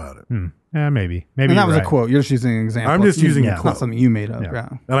say about it. Yeah, maybe. Maybe And that you're was right. a quote. You're just using an example. I'm just It's using a not quote. something you made up. Yeah. Yeah.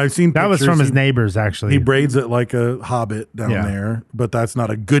 And I've seen That was pictures. from his He- neighbors, actually. He braids it like a hobbit down Yeah. there, but that's not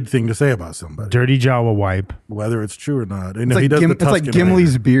a good thing to say about somebody, Dirty Jawa wipe. whether it's true or not. And It's he like, does the it's like Tuscan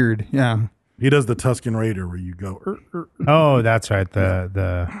Gimli's hair. beard. Yeah. He does the Tusken Raider where you go. Oh, that's right.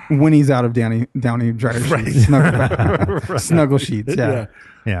 The When he's out of Downey dryer sheets, snuggle sheets. Yeah.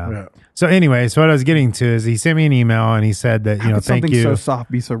 Yeah. So anyway, so what I was getting to is he sent me an email and he said that, How could thank something you. so soft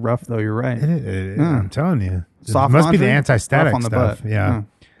be so rough, though? You're right. I'm telling you. Soft it must be the laundry? anti-static Rough on the stuff. butt.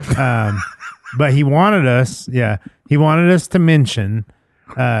 Yeah. But he wanted us to mention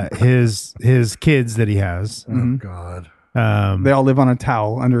his kids that he has. Mm-hmm. Oh, God. They all live on a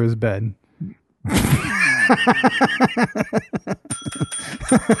towel under his bed.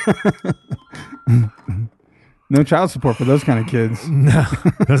 No child support for those kind of kids. No,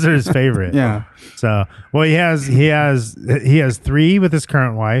 those are his favorite. Yeah. So, well, he has 3 with his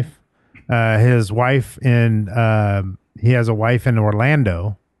current wife. His wife he has a wife in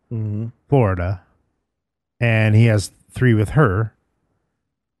Orlando, Florida, and he has 3 with her.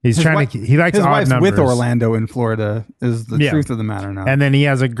 He likes his odd wife's numbers. with Orlando in Florida is the Yeah. truth of the matter now. And then he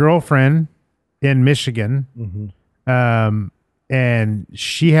has a girlfriend in Michigan. And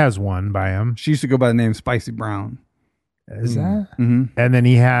she has one by him. She used to go by the name Spicy Brown. Is that? Mm-hmm. And then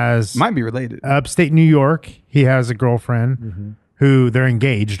he has Might be related. upstate New York. He has a girlfriend who they're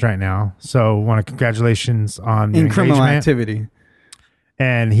engaged right now. So, want to congratulations on your In criminal engagement. activity.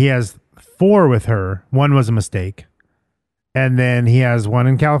 And he has 4 with her. 1 was a mistake. And then he has 1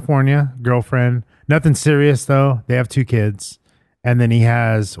 in California, girlfriend. Nothing serious though. They have 2 kids. And then he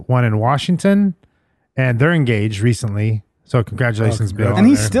has 1 in Washington, and they're engaged recently. So congratulations, Bill. And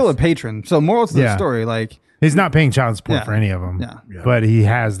he's still a patron. So moral to the Yeah. story, like He's not paying child support Yeah. for any of them. Yeah. But he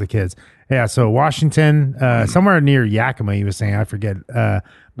has the kids. Yeah. So Washington, somewhere near Yakima, he was saying, I forget.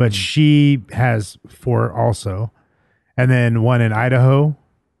 But she has 4 also. And then 1 in Idaho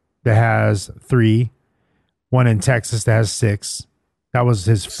that has 3. 1 in Texas that has 6. That was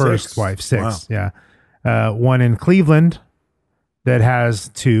his first 6? wife. 6. Wow. Yeah. 1 in Cleveland that has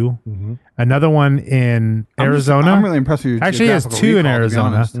 2. Another one in Arizona. I'm really impressed with your Actually, he has geographical 2 in recall, to be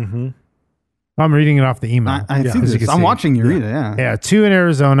Arizona. honest. I'm reading it off the email. I see As you this. can I'm see. watching you read it. Yeah. Yeah, 2 in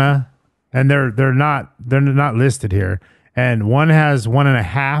Arizona, and they're not listed here. And 1 has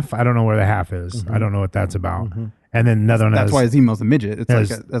 1.5. I don't know where the half is. I don't know what that's about. And then another one That's has why his email's a midget. It's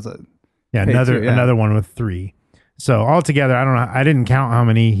has- like as a yeah paid another too, yeah. another one with 3. So altogether, I don't know. I didn't count how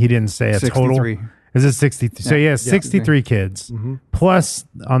many. He didn't say a 63. total. Is it 63? So he has 63 kids plus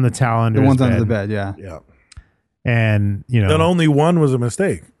on the towel under the his ones bed. under the bed. Yeah. Yeah. And And only 1 was a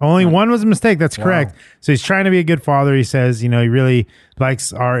mistake. only 1 was a mistake. That's correct. So he's trying to be a good father. He says, he really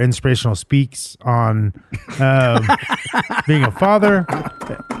likes our inspirational speaks on being a father.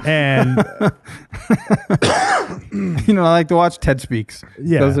 And I like to watch TED Speaks.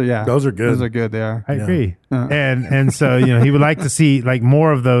 Yeah. Those are Those are good. Those are good. They are. I agree. Yeah. And so, he would like to see like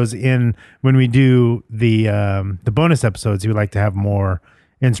more of those in when we do the bonus episodes. He would like to have more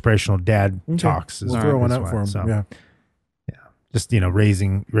inspirational dad talks. We'll throw one as out well. for him. So, Yeah. just,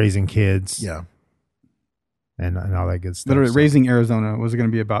 raising kids. Yeah. And all that good stuff. Literally, So- Raising Arizona was going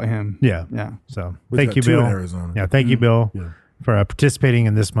to be about him. Yeah. Yeah. So We've thank got you, 2 in Bill. Arizona. Yeah, thank you, Bill, Yeah. for participating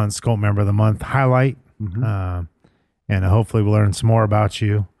in this month's Scope Member of the Month highlight. And hopefully we'll learn some more about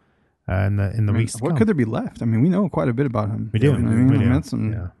you in the weeks to What come. could there be left? I mean, we know quite a bit about him. We do. You know what I mean? We do. That's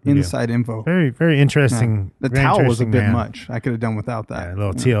some Yeah, we do. inside info. Very, very interesting. The very towel was a interesting bit man. much. I could have done without that. Yeah, a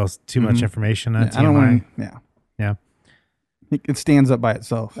little TL, too much information. Yeah, I don't want. Yeah. Yeah. It stands up by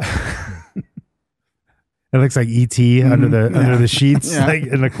itself. It looks like ET under the sheets, Yeah. like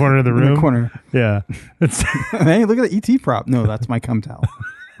in the corner of the In room. the corner. Yeah. It's Hey, look at the ET prop. No, that's my cum towel.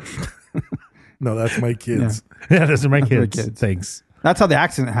 No, that's my kids. yeah, those are my That's my kids. kids. Thanks. That's how the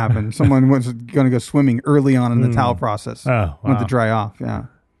accident happened. Someone was going to go swimming early on in the towel process. Oh, Went to wow. dry off. Yeah.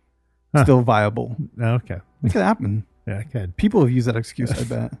 Still viable. Okay. It could happen. Yeah, good. People have used that excuse, I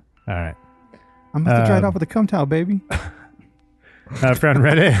bet. All right. I'm about to dry it off with a cum towel, baby. If you're on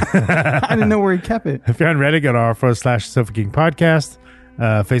Reddit, I didn't know where he kept it. if you're on Reddit, go to r/Sofa King Podcast.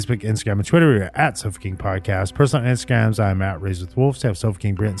 Facebook, Instagram, and Twitter, we're at Sofa King Podcast. Personal Instagrams, I'm at Raised with Wolves. Have Sofa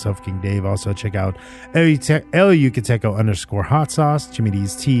King Brent and Sofa King Dave. Also check out LUKateco_hot sauce, Jimmy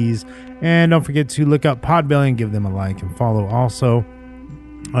D's Teas. And don't forget to look up Podbelly and give them a like and follow. Also,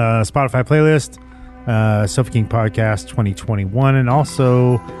 Spotify playlist, Sofa King Podcast 2021. And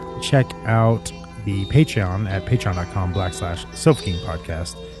also check out the Patreon at patreon.com/Sofa King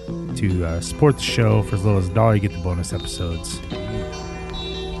Podcast to support the show. For as little as $1, you get the bonus episodes.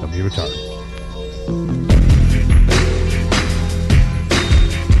 Don't be retarded.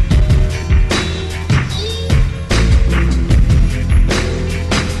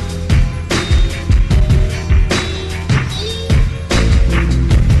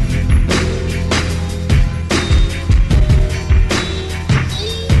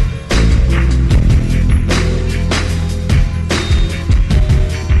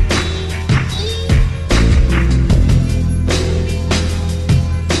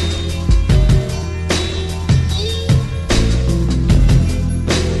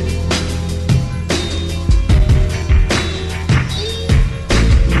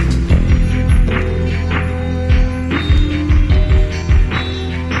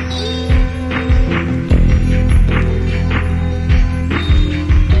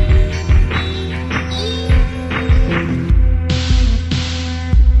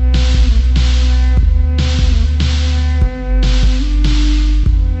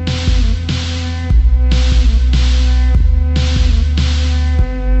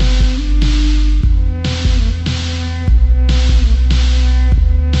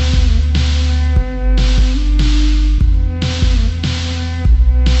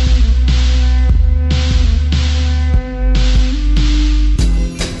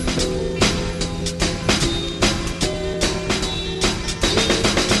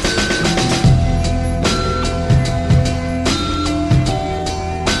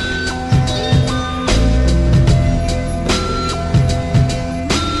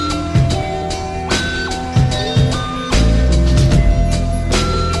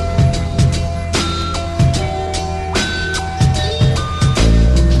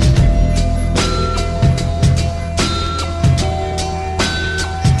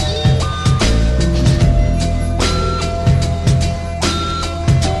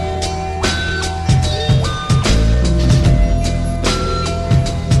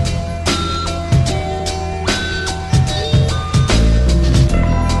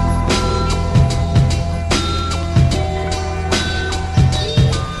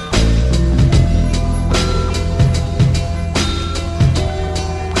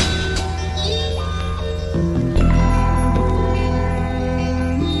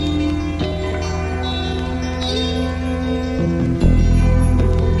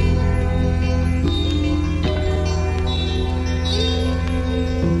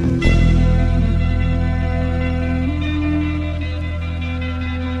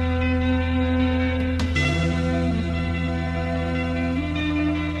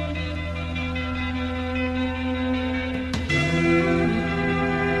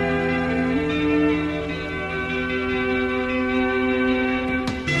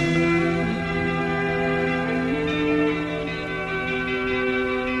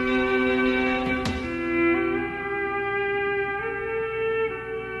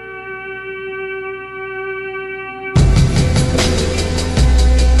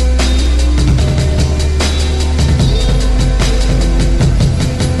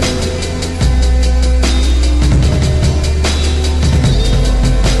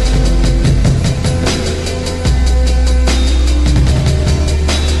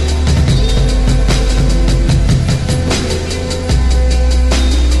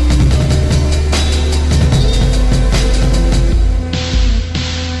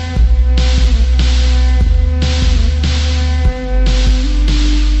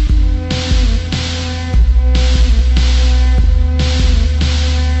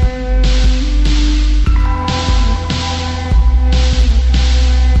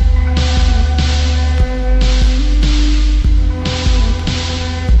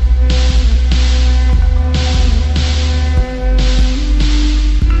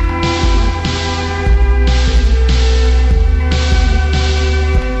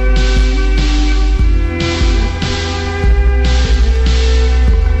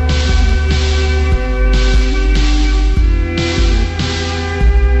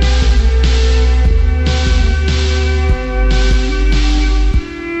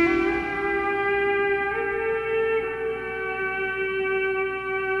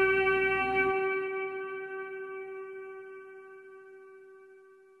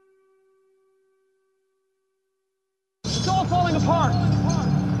 falling apart.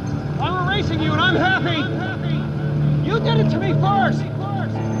 I'm erasing you and I'm happy. You did it to me first.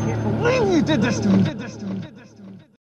 I can't believe you did this to me.